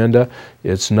consent agenda,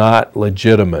 it's not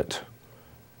legitimate,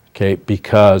 okay,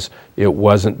 because it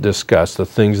wasn't discussed. The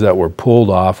things that were pulled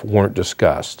off weren't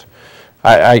discussed.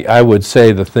 I would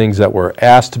say the things that were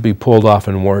asked to be pulled off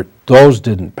and weren't, those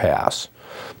didn't pass.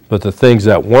 But the things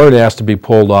that weren't asked to be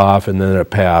pulled off and then it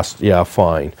passed, yeah,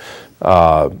 fine.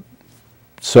 And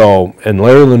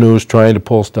Larry Lanew's trying to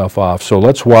pull stuff off. So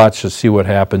let's watch to see what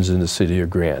happens in the City of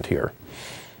Grant here.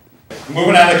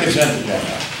 Moving on to the consent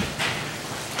agenda.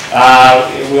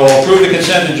 We'll approve the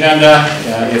consent agenda.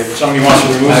 If somebody wants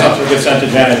to remove something from the consent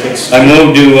agenda, it takes... I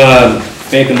move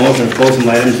to make a motion to pull some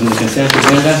items from the consent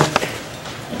agenda.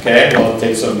 Okay, well, it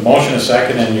takes a motion, a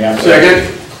second, and you have to...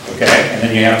 Second. Okay, and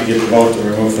then you have to get the vote to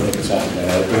remove from the consent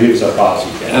agenda. I believe it's a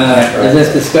policy. Is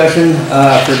this discussion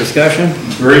for discussion?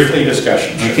 Briefly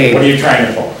discussion. Okay. What are you trying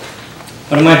to pull?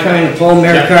 What am I trying to pull,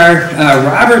 Mayor Carr?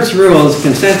 Robert's Rules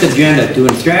consent agenda. To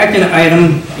extract an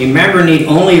item, a member need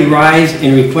only rise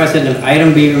and request that an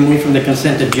item be removed from the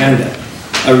consent agenda.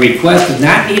 A request does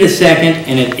not need a second,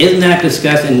 and it is not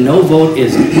discussed, and no vote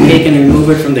is taken to remove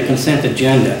it from the consent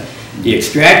agenda. The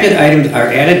extracted items are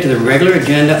added to the regular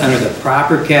agenda under the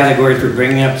proper categories for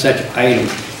bringing up such items.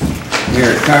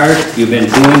 Mayor Carr, you've been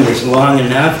doing this long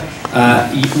enough.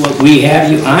 We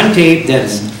have you on tape that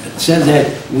says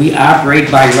that we operate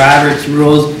by Robert's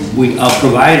Rules. I'll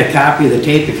provide a copy of the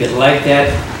tape if you'd like that.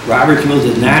 Robert's Rules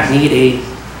does not need it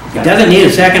doesn't need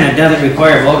a second, it doesn't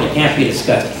require a vote, it can't be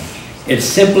discussed. It's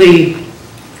simply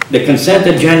the consent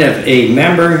agenda. If a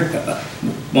member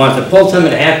wants to pull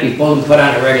something, it has to be pulled and put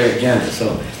on a regular agenda.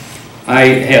 So I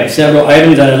have several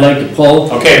items that I'd like to pull.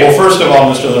 Okay, well, first of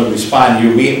all, Mr. Lynn, respond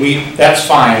to you. That's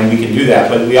fine, we can do that,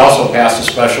 but we also passed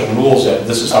the special rules that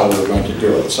this is how we were going to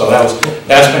do it. So that's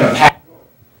been a pass.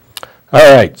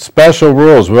 All right, special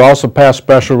rules. We also passed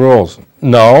special rules.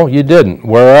 No, you didn't.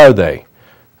 Where are they?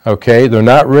 Okay, they're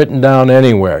not written down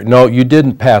anywhere. No, you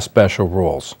didn't pass special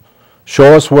rules.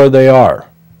 Show us where they are,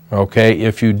 okay,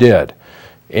 if you did.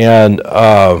 And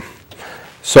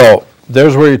so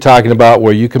there's where you're talking about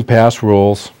where you can pass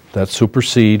rules that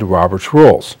supersede Robert's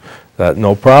Rules.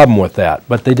 No problem with that.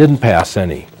 But they didn't pass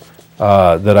any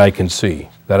that I can see,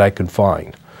 that I can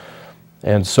find.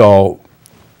 And so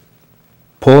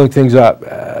pulling things up,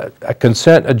 a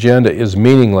consent agenda is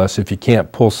meaningless if you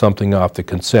can't pull something off the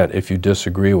consent, if you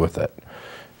disagree with it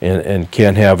and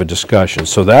can't have a discussion.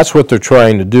 So that's what they're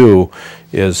trying to do,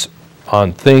 is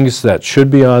on things that should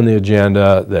be on the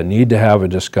agenda that need to have a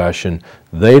discussion.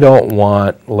 They don't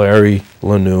want Larry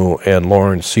Lanew and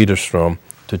Lauren Cedarstrom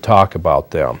to talk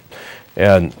about them.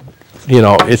 And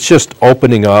it's just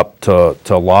opening up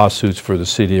to lawsuits for the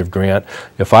City of Grant.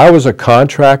 If I was a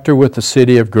contractor with the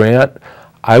City of Grant,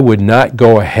 I would not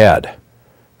go ahead,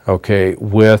 okay,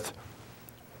 with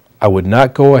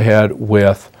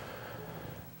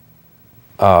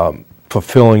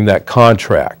fulfilling that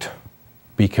contract,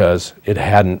 because it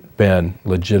hadn't been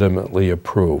legitimately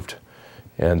approved.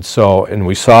 And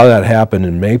we saw that happen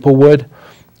in Maplewood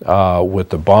with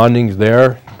the bonding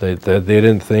there. They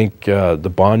didn't think,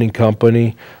 the bonding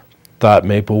company thought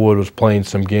Maplewood was playing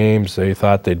some games. They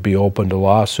thought they'd be open to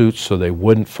lawsuits, so they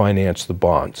wouldn't finance the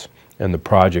bonds. And the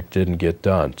project didn't get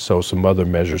done. So some other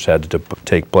measures had to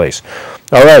take place.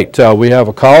 All right, we have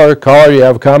a caller. Caller, you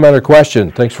have a comment or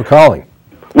question? Thanks for calling.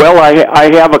 Well,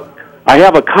 I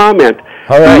have a comment.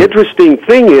 All right. The interesting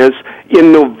thing is,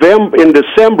 in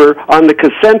December, on the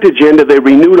consent agenda, they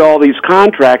renewed all these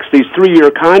contracts, these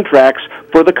 3-year contracts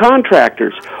for the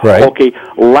contractors. Right. Okay,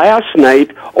 last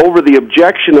night, over the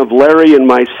objection of Larry and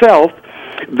myself,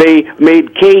 they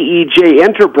made KEJ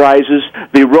Enterprises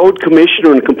the road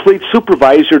commissioner and complete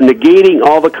supervisor, negating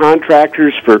all the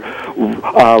contractors for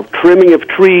trimming of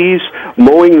trees,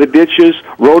 mowing the ditches,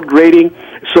 road grading.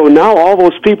 So now all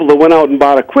those people that went out and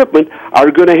bought equipment are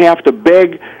going to have to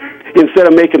beg. Instead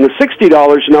of making the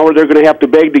 $60 an hour, they're going to have to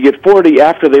beg to get $40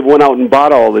 after they've went out and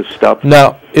bought all this stuff.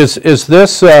 Now, is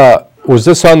this was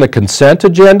this on the consent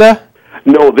agenda?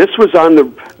 No, this was on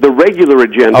the regular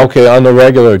agenda. Okay, on the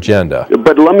regular agenda.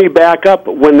 But let me back up.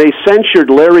 When they censured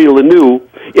Larry Lanou,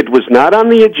 it was not on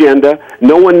the agenda.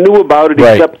 No one knew about it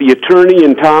except the attorney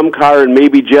and Tom Carr and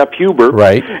maybe Jeff Huber.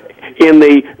 Right. And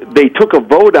they took a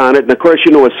vote on it, and of course,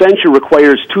 you know, a censure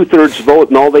requires 2/3 vote,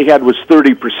 and all they had was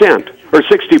 30% or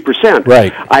 60%.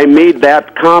 Right. I made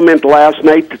that comment last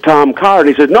night to Tom Carr, and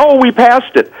he said, "No, we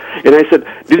passed it." And I said,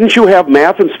 "Didn't you have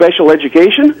math and special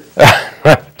education?"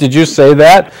 Did you say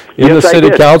that in the city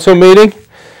council meeting?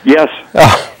 Yes.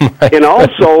 Oh, and also,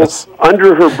 goodness.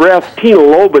 under her breath, Tina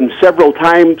Lobin several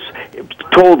times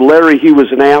told Larry he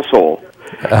was an asshole.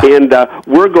 And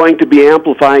we're going to be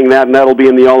amplifying that, and that'll be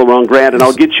in the All Around grant, and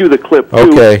I'll get you the clip, too.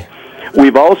 Okay.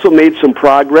 We've also made some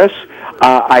progress.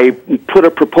 I put a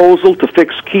proposal to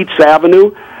fix Keats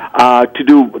Avenue, to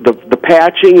do the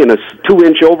patching and a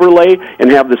 2-inch overlay and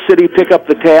have the city pick up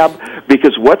the tab,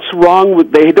 because what's wrong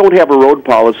with, they don't have a road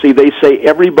policy. They say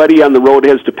everybody on the road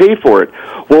has to pay for it.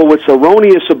 Well, what's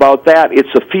erroneous about that,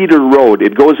 it's a feeder road.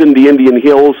 It goes into Indian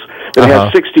Hills. It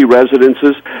has 60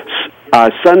 residences.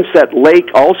 Sunset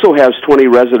Lake also has 20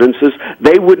 residences.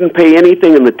 They wouldn't pay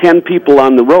anything in the 10 people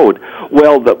on the road.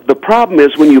 Well, the problem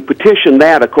is when you petition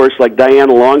that, of course, like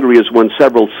Diana Longery has won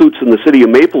several suits in the city of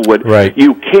Maplewood,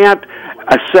 you can't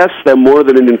assess them more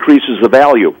than it increases the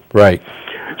value. Right.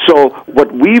 So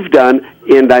what we've done,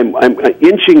 and I'm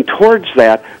inching towards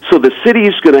that, so the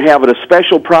city's going to have it a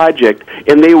special project,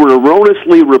 and they were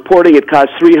erroneously reporting it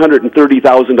cost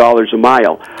 $330,000 a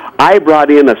mile. I brought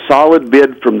in a solid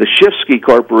bid from the Shifsky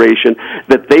Corporation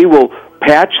that they will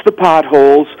patch the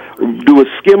potholes, do a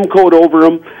skim coat over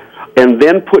them, and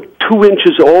then put 2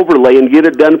 inches of overlay and get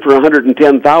it done for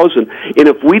 $110,000. And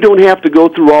if we don't have to go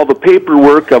through all the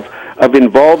paperwork of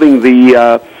involving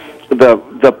the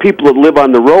people that live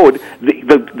on the road,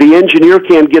 the engineer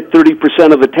can't get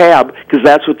 30% of the tab because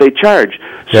that's what they charge.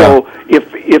 So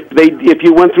if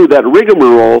you went through that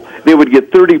rigmarole, they would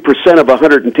get 30% of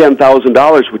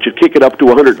 $110,000, which would kick it up to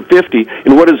 $150,000.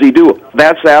 And what does he do?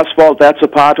 That's asphalt. That's a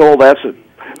pothole. That's it.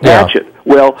 Patch it.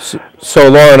 Well, so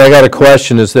Lauren, I got a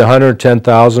question. Is the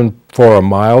 $110,000 for a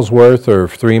mile's worth or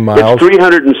 3 miles? It's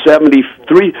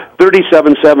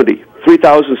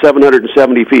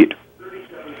 3,770 feet.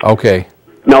 Okay.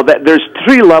 Now, there's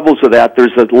 3 levels of that.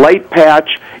 There's the light patch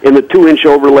and the 2-inch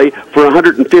overlay. For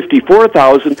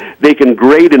 $154,000, they can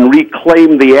grade and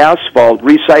reclaim the asphalt,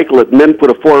 recycle it, and then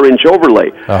put a 4-inch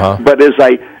overlay. But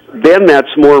then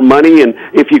that's more money, and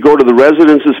if you go to the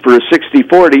residences for a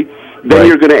 60/40, then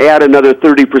you're going to add another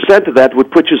 30% to that, which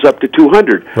puts us up to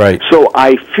 $200,000. Right. So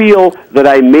I feel that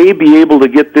I may be able to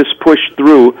get this pushed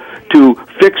through to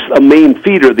fix a main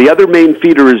feeder. The other main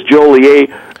feeder is Joliet,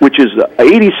 which is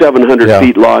 8,700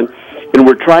 feet long, and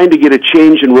we're trying to get a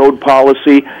change in road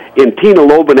policy. And Tina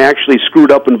Lobin actually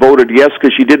screwed up and voted yes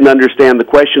because she didn't understand the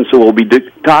question, so we'll be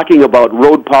talking about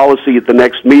road policy at the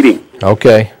next meeting.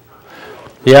 Okay.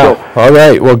 Yeah, all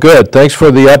right. Well, good. Thanks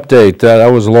for the update. That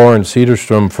was Lauren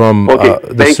Cedarstrom from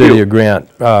the City of Grant.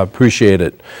 Appreciate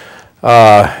it.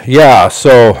 Yeah,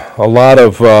 so a lot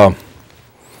of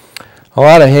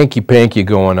hanky-panky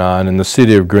going on in the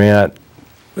City of Grant,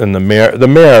 and the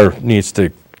mayor needs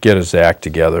to get his act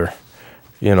together.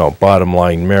 You know, bottom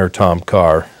line, Mayor Tom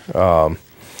Carr.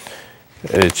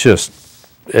 It's just,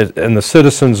 and the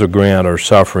citizens of Grant are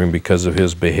suffering because of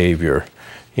his behavior.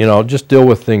 You know, just deal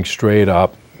with things straight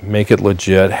up, make it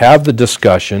legit, have the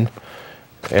discussion,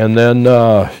 and then,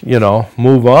 you know,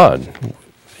 move on.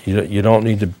 You don't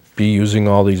need to be using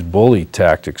all these bully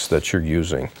tactics that you're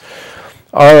using.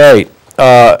 All right,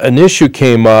 an issue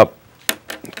came up.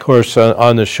 Of course,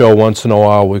 on the show, once in a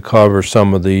while, we cover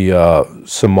some of the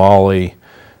Somali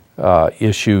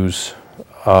issues,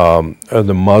 or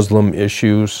the Muslim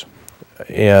issues,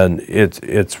 and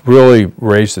it's really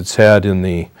raised its head in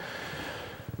the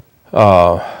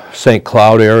St.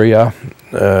 Cloud area,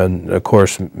 and of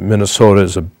course Minnesota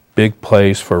is a big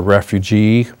place for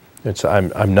refugee.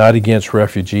 I'm not against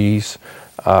refugees,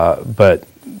 but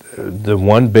the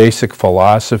one basic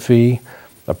philosophy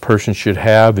a person should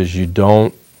have is you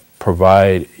don't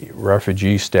provide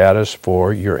refugee status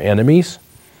for your enemies.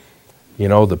 You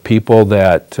know, the people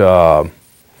that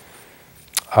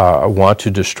want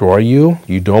to destroy you,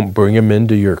 you don't bring them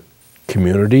into your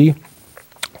community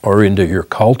or into your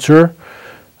culture,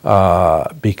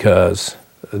 because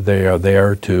they are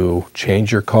there to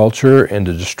change your culture and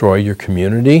to destroy your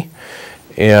community.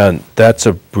 And that's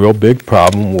a real big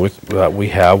problem that we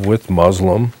have with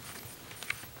Muslim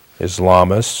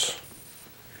Islamists,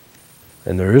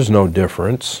 and there is no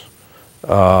difference,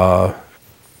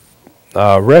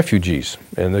 refugees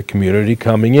and the community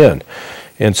coming in.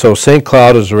 And so St.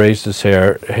 Cloud has raised his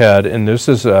head, and this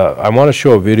is, I want to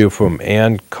show a video from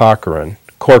Ann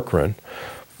Corcoran,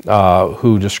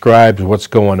 who describes what's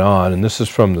going on, and this is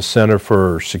from the Center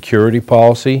for Security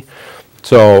Policy.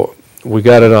 So we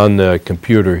got it on the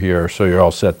computer here, so you're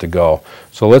all set to go.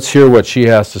 So let's hear what she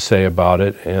has to say about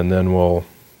it, and then we'll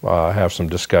have some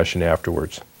discussion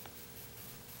afterwards.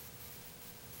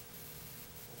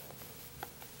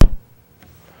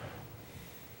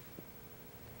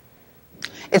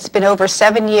 It's been over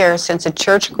 7 years since a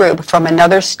church group from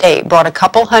another state brought a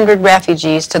couple hundred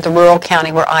refugees to the rural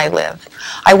county where I live.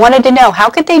 I wanted to know, how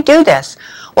could they do this?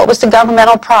 What was the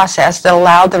governmental process that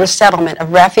allowed the resettlement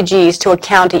of refugees to a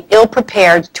county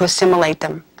ill-prepared to assimilate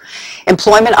them?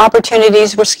 Employment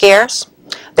opportunities were scarce.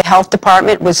 The health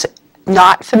department was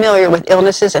not familiar with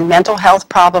illnesses and mental health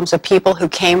problems of people who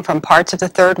came from parts of the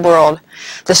third world.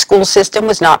 The school system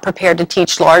was not prepared to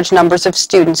teach large numbers of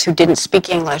students who didn't speak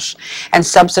English, and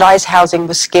subsidized housing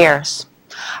was scarce.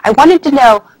 I wanted to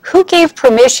know who gave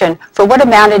permission for what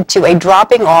amounted to a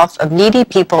dropping off of needy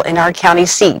people in our county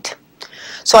seat.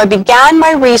 So I began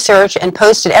my research and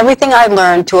posted everything I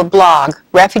learned to a blog,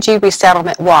 Refugee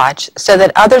Resettlement Watch, so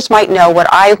that others might know what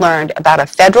I learned about a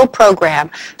federal program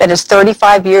that is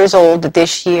 35 years old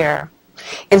this year.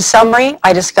 In summary,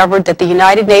 I discovered that the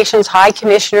United Nations High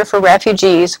Commissioner for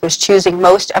Refugees was choosing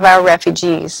most of our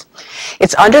refugees.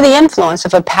 It's under the influence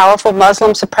of a powerful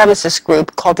Muslim supremacist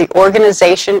group called the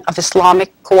Organization of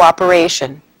Islamic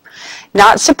Cooperation.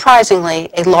 Not surprisingly,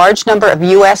 a large number of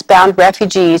U.S.-bound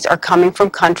refugees are coming from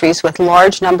countries with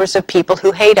large numbers of people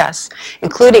who hate us,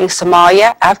 including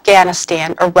Somalia,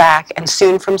 Afghanistan, Iraq, and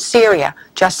soon from Syria,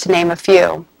 just to name a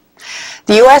few.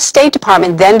 The U.S. State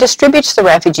Department then distributes the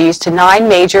refugees to 9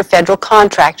 major federal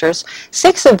contractors,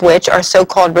 6 of which are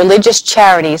so-called religious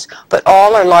charities, but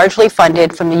all are largely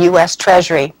funded from the U.S.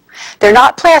 Treasury. They're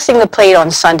not passing the plate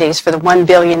on Sundays for the $1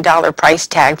 billion price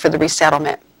tag for the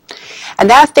resettlement. And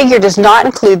that figure does not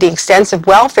include the extensive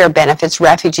welfare benefits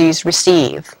refugees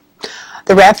receive.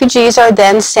 The refugees are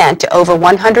then sent to over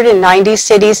 190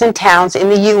 cities and towns in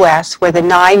the U.S. where the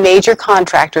 9 major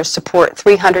contractors support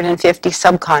 350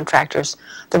 subcontractors.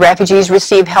 The refugees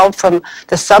receive help from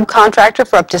the subcontractor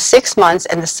for up to 6 months,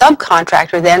 and the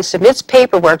subcontractor then submits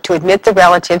paperwork to admit the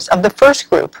relatives of the first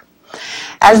group.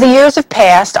 As the years have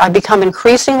passed, I've become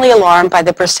increasingly alarmed by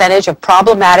the percentage of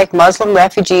problematic Muslim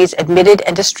refugees admitted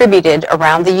and distributed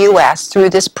around the U.S. through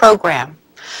this program.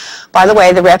 By the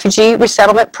way, the Refugee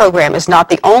Resettlement Program is not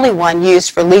the only one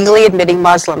used for legally admitting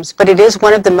Muslims, but it is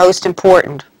one of the most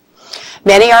important.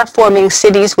 Many are forming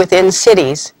cities within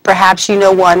cities. Perhaps you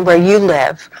know one where you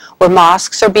live, where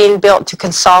mosques are being built to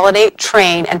consolidate,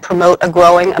 train, and promote a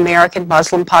growing American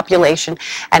Muslim population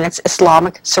and its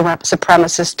Islamic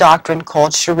supremacist doctrine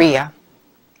called Sharia.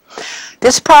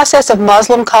 This process of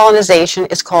Muslim colonization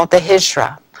is called the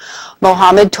Hijra.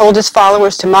 Muhammad told his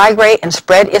followers to migrate and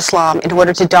spread Islam in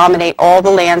order to dominate all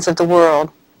the lands of the world.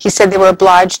 He said they were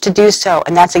obliged to do so,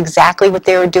 and that's exactly what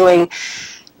they are doing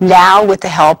now with the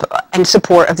help and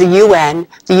support of the UN,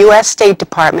 the U.S. State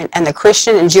Department, and the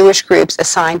Christian and Jewish groups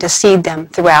assigned to seed them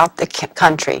throughout the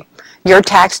country. Your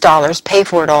tax dollars pay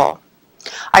for it all.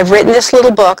 I've written this little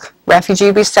book,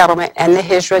 Refugee Resettlement and the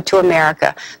Hijra to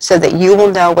America, so that you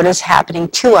will know what is happening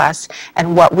to us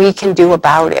and what we can do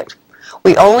about it.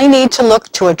 We only need to look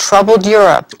to a troubled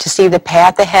Europe to see the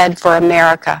path ahead for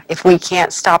America if we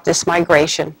can't stop this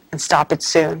migration, and stop it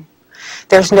soon.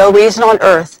 There's no reason on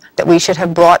earth that we should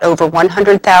have brought over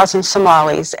 100,000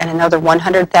 Somalis and another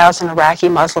 100,000 Iraqi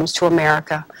Muslims to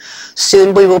America.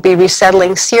 Soon we will be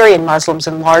resettling Syrian Muslims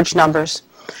in large numbers.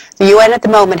 The UN at the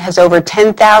moment has over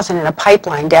 10,000 in a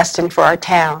pipeline destined for our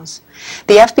towns.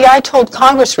 The FBI told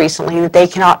Congress recently that they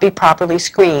cannot be properly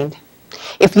screened.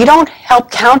 If you don't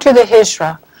help counter the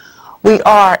Hijra, we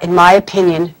are, in my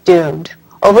opinion, doomed.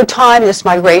 Over time, this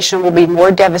migration will be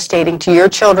more devastating to your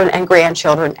children and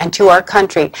grandchildren and to our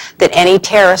country than any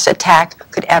terrorist attack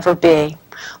could ever be.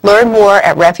 Learn more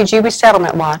at Refugee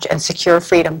Resettlement Watch and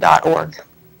SecureFreedom.org.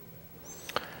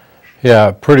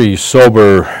 Yeah, pretty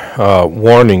sober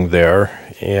warning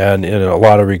there, and in a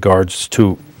lot of regards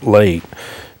too late.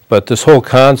 But this whole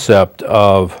concept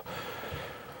of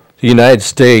the United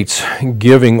States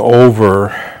giving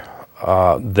over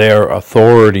their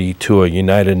authority to a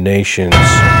United Nations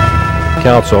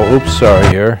Council. Oops, sorry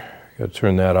here. Got to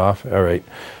turn that off. All right.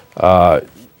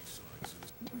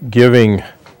 Giving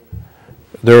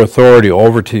their authority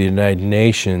over to the United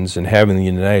Nations and having the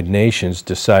United Nations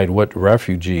decide what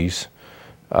refugees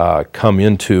come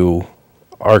into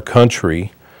our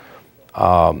country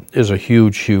is a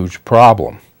huge, huge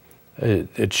problem.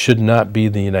 It should not be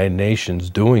the United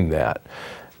Nations doing that.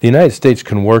 the United States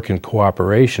can work in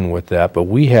cooperation with that, but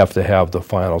we have to have the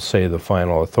final say, the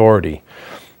final authority.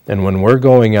 And when we're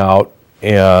going out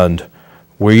and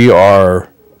we are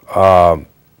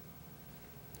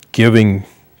giving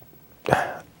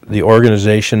the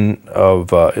Organization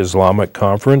of Islamic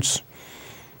Conference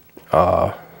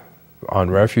on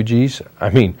refugees,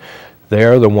 I mean, they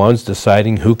are the ones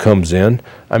deciding who comes in.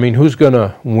 I mean, who's going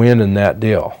to win in that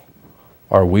deal?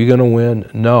 Are we going to win?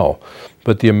 No.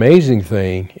 But the amazing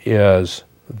thing is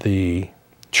the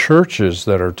churches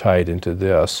that are tied into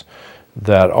this,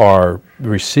 that are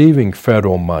receiving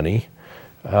federal money,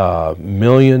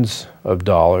 millions of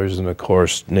dollars, and of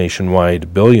course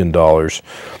nationwide $1 billion,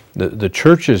 the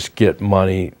churches get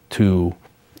money to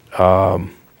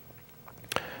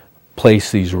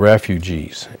place these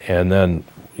refugees, and then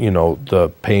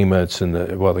the payments and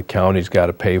the county's got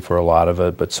to pay for a lot of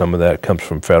it, but some of that comes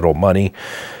from federal money.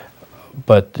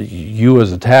 But you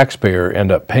as a taxpayer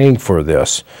end up paying for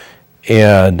this,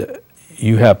 and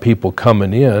you have people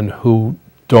coming in who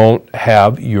don't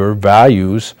have your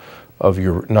values of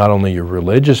not only your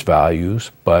religious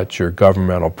values, but your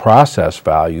governmental process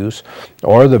values,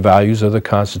 or the values of the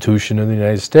Constitution of the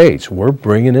United States. We're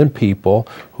bringing in people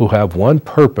who have one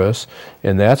purpose,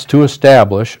 and that's to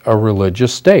establish a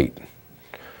religious state.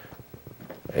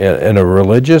 And a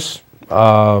religious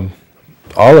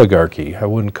oligarchy, I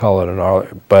wouldn't call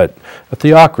it but a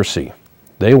theocracy.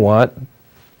 They want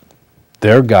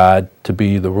their God to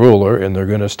be the ruler, and they're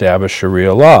going to establish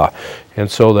Sharia law. And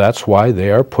so that's why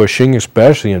they are pushing,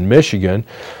 especially in Michigan.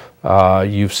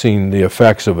 You've seen the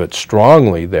effects of it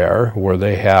strongly there, where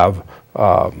they have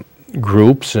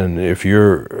groups, and if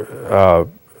you're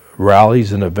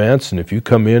rallies and events, and if you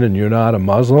come in and you're not a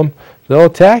Muslim, they'll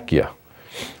attack you.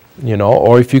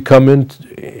 Or if you come in,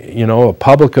 a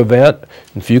public event,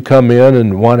 if you come in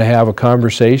and want to have a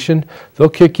conversation, they'll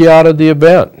kick you out of the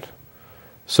event.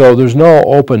 So there's no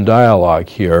open dialogue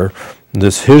here.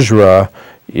 This hijra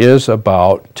is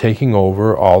about taking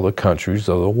over all the countries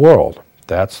of the world.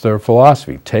 That's their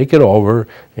philosophy. Take it over,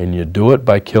 and you do it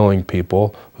by killing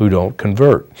people who don't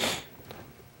convert.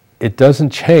 It doesn't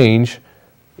change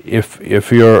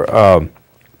if you're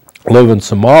live in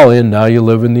Somalia and now you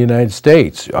live in the United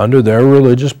States. Under their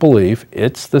religious belief,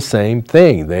 it's the same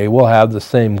thing. They will have the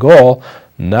same goal.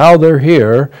 Now they're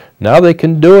here. Now they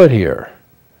can do it here.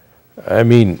 I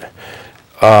mean,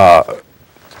 wow,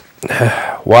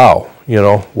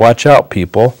 watch out,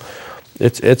 people.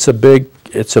 It's a big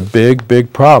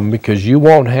problem, because you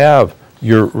won't have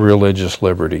your religious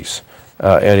liberties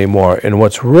anymore. And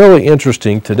what's really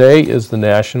interesting, today is the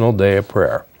National Day of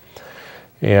Prayer.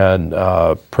 And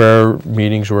prayer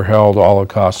meetings were held all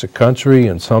across the country,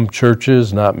 in some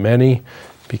churches, not many,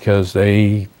 because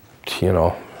they,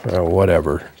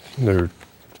 whatever, they're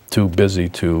too busy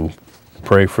to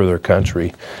pray for their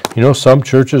country. Some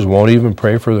churches won't even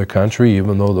pray for their country,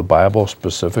 even though the Bible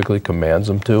specifically commands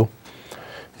them to,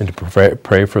 and to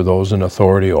pray for those in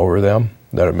authority over them,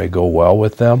 that it may go well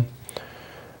with them.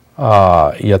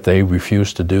 Yet they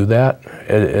refuse to do that.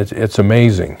 It's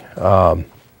amazing.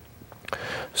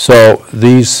 So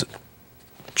these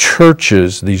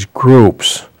churches, these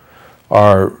groups,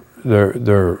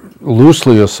 they're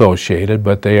loosely associated,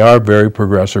 but they are very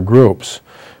progressive groups.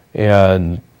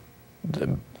 And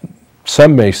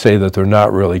some may say that they're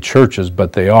not really churches,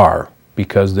 but they are,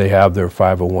 because they have their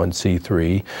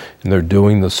 501c3, and they're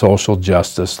doing the social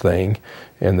justice thing,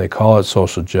 and they call it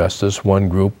social justice. One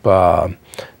group,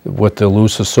 with the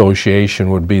loose association,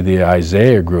 would be the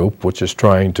Isaiah group, which is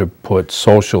trying to put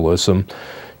socialism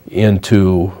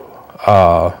into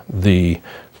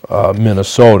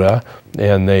Minnesota,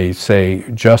 and they say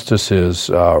justice is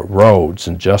roads,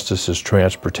 and justice is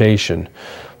transportation.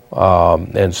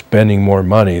 And spending more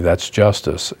money, that's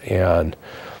justice. And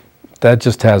that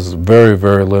just has very,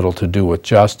 very little to do with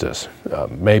justice.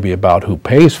 Maybe about who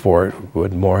pays for it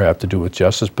would more have to do with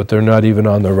justice, but they're not even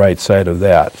on the right side of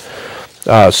that.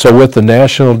 So with the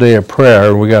National Day of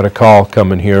Prayer, we got a call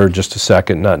coming here just a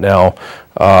second, not now,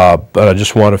 but I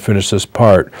just want to finish this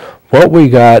part. What we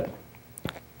got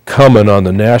coming on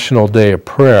the National Day of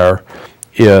Prayer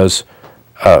is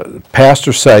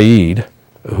Pastor Saeed,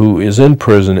 who is in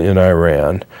prison in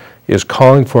Iran, is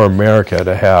calling for America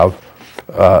to have,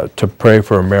 to pray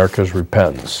for America's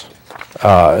repentance.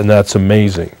 And that's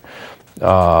amazing.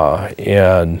 But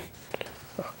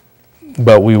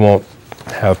we won't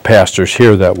have pastors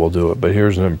here that will do it. But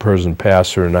here's an imprisoned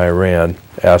pastor in Iran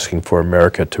asking for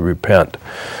America to repent.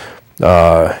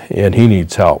 And he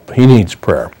needs help. He needs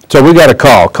prayer. So we got a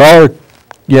call. Caller,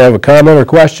 you have a comment or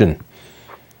question?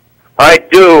 I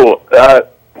do.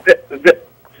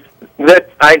 that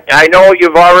I know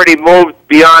you've already moved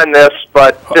beyond this,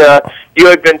 but you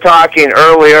had been talking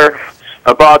earlier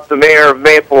about the mayor of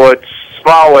Maplewood,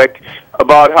 Slawik,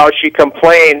 about how she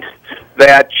complained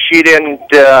that she didn't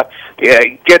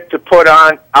get to put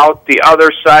out the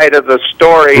other side of the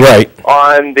story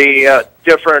on the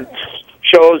different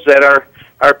shows that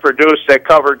are produced that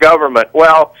cover government.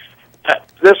 Well,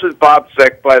 this is Bob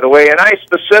Zick, by the way, and I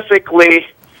specifically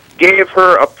gave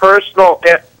her a personal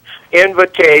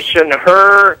invitation,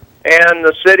 her and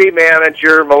the city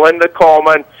manager, Melinda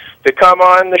Coleman, to come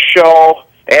on the show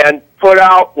and put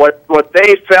out what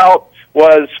they felt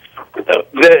was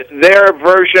their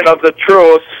version of the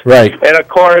truth. Right. And of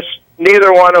course,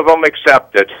 neither one of them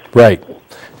accepted. Right.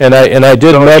 And I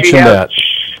did mention that.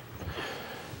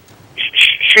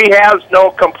 She has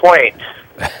no complaint.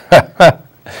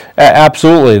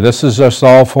 Absolutely. This is just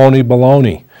all phony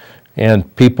baloney.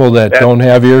 And people that don't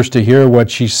have ears to hear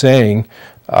what she's saying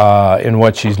and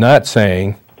what she's not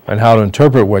saying and how to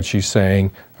interpret what she's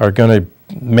saying are going to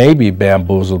maybe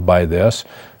bamboozled by this.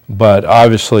 But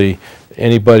obviously,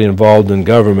 anybody involved in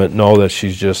government know that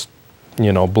she's just,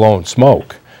 blowing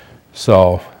smoke.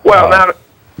 So. Well,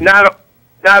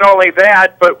 not only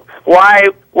that, but why,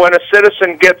 when a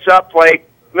citizen gets up like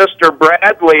Mr.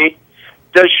 Bradley,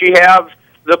 does she have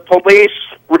the police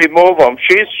remove them?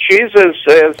 She's as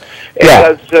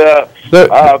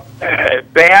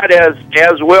bad as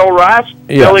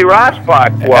Billy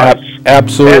Rossbach was.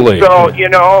 Absolutely. And so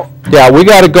Yeah, we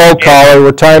got to go, caller.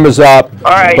 Our time is up.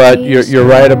 All right. But you're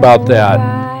right about that.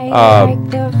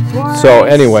 So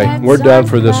anyway, we're done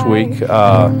for this week.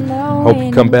 Hope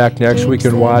you come back next week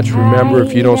and watch. Remember,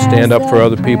 if you don't stand up for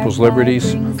other people's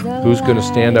liberties, who's going to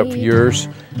stand up for yours?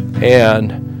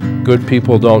 And good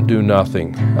people don't do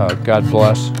nothing. God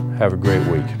bless. Have a great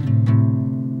week.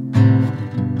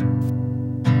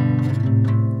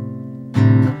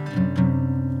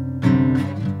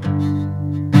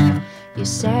 You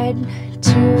said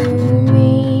to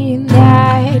me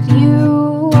that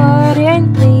you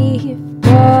wouldn't leave,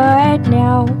 but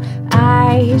now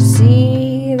I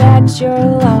see that you're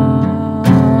long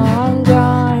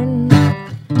gone.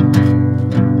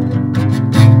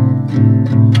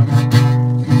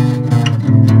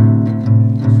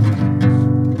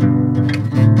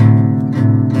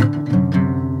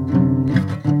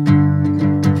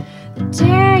 The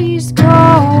days go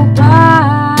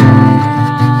by,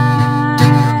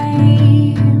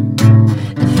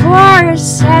 the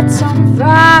forest sets on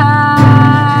fire.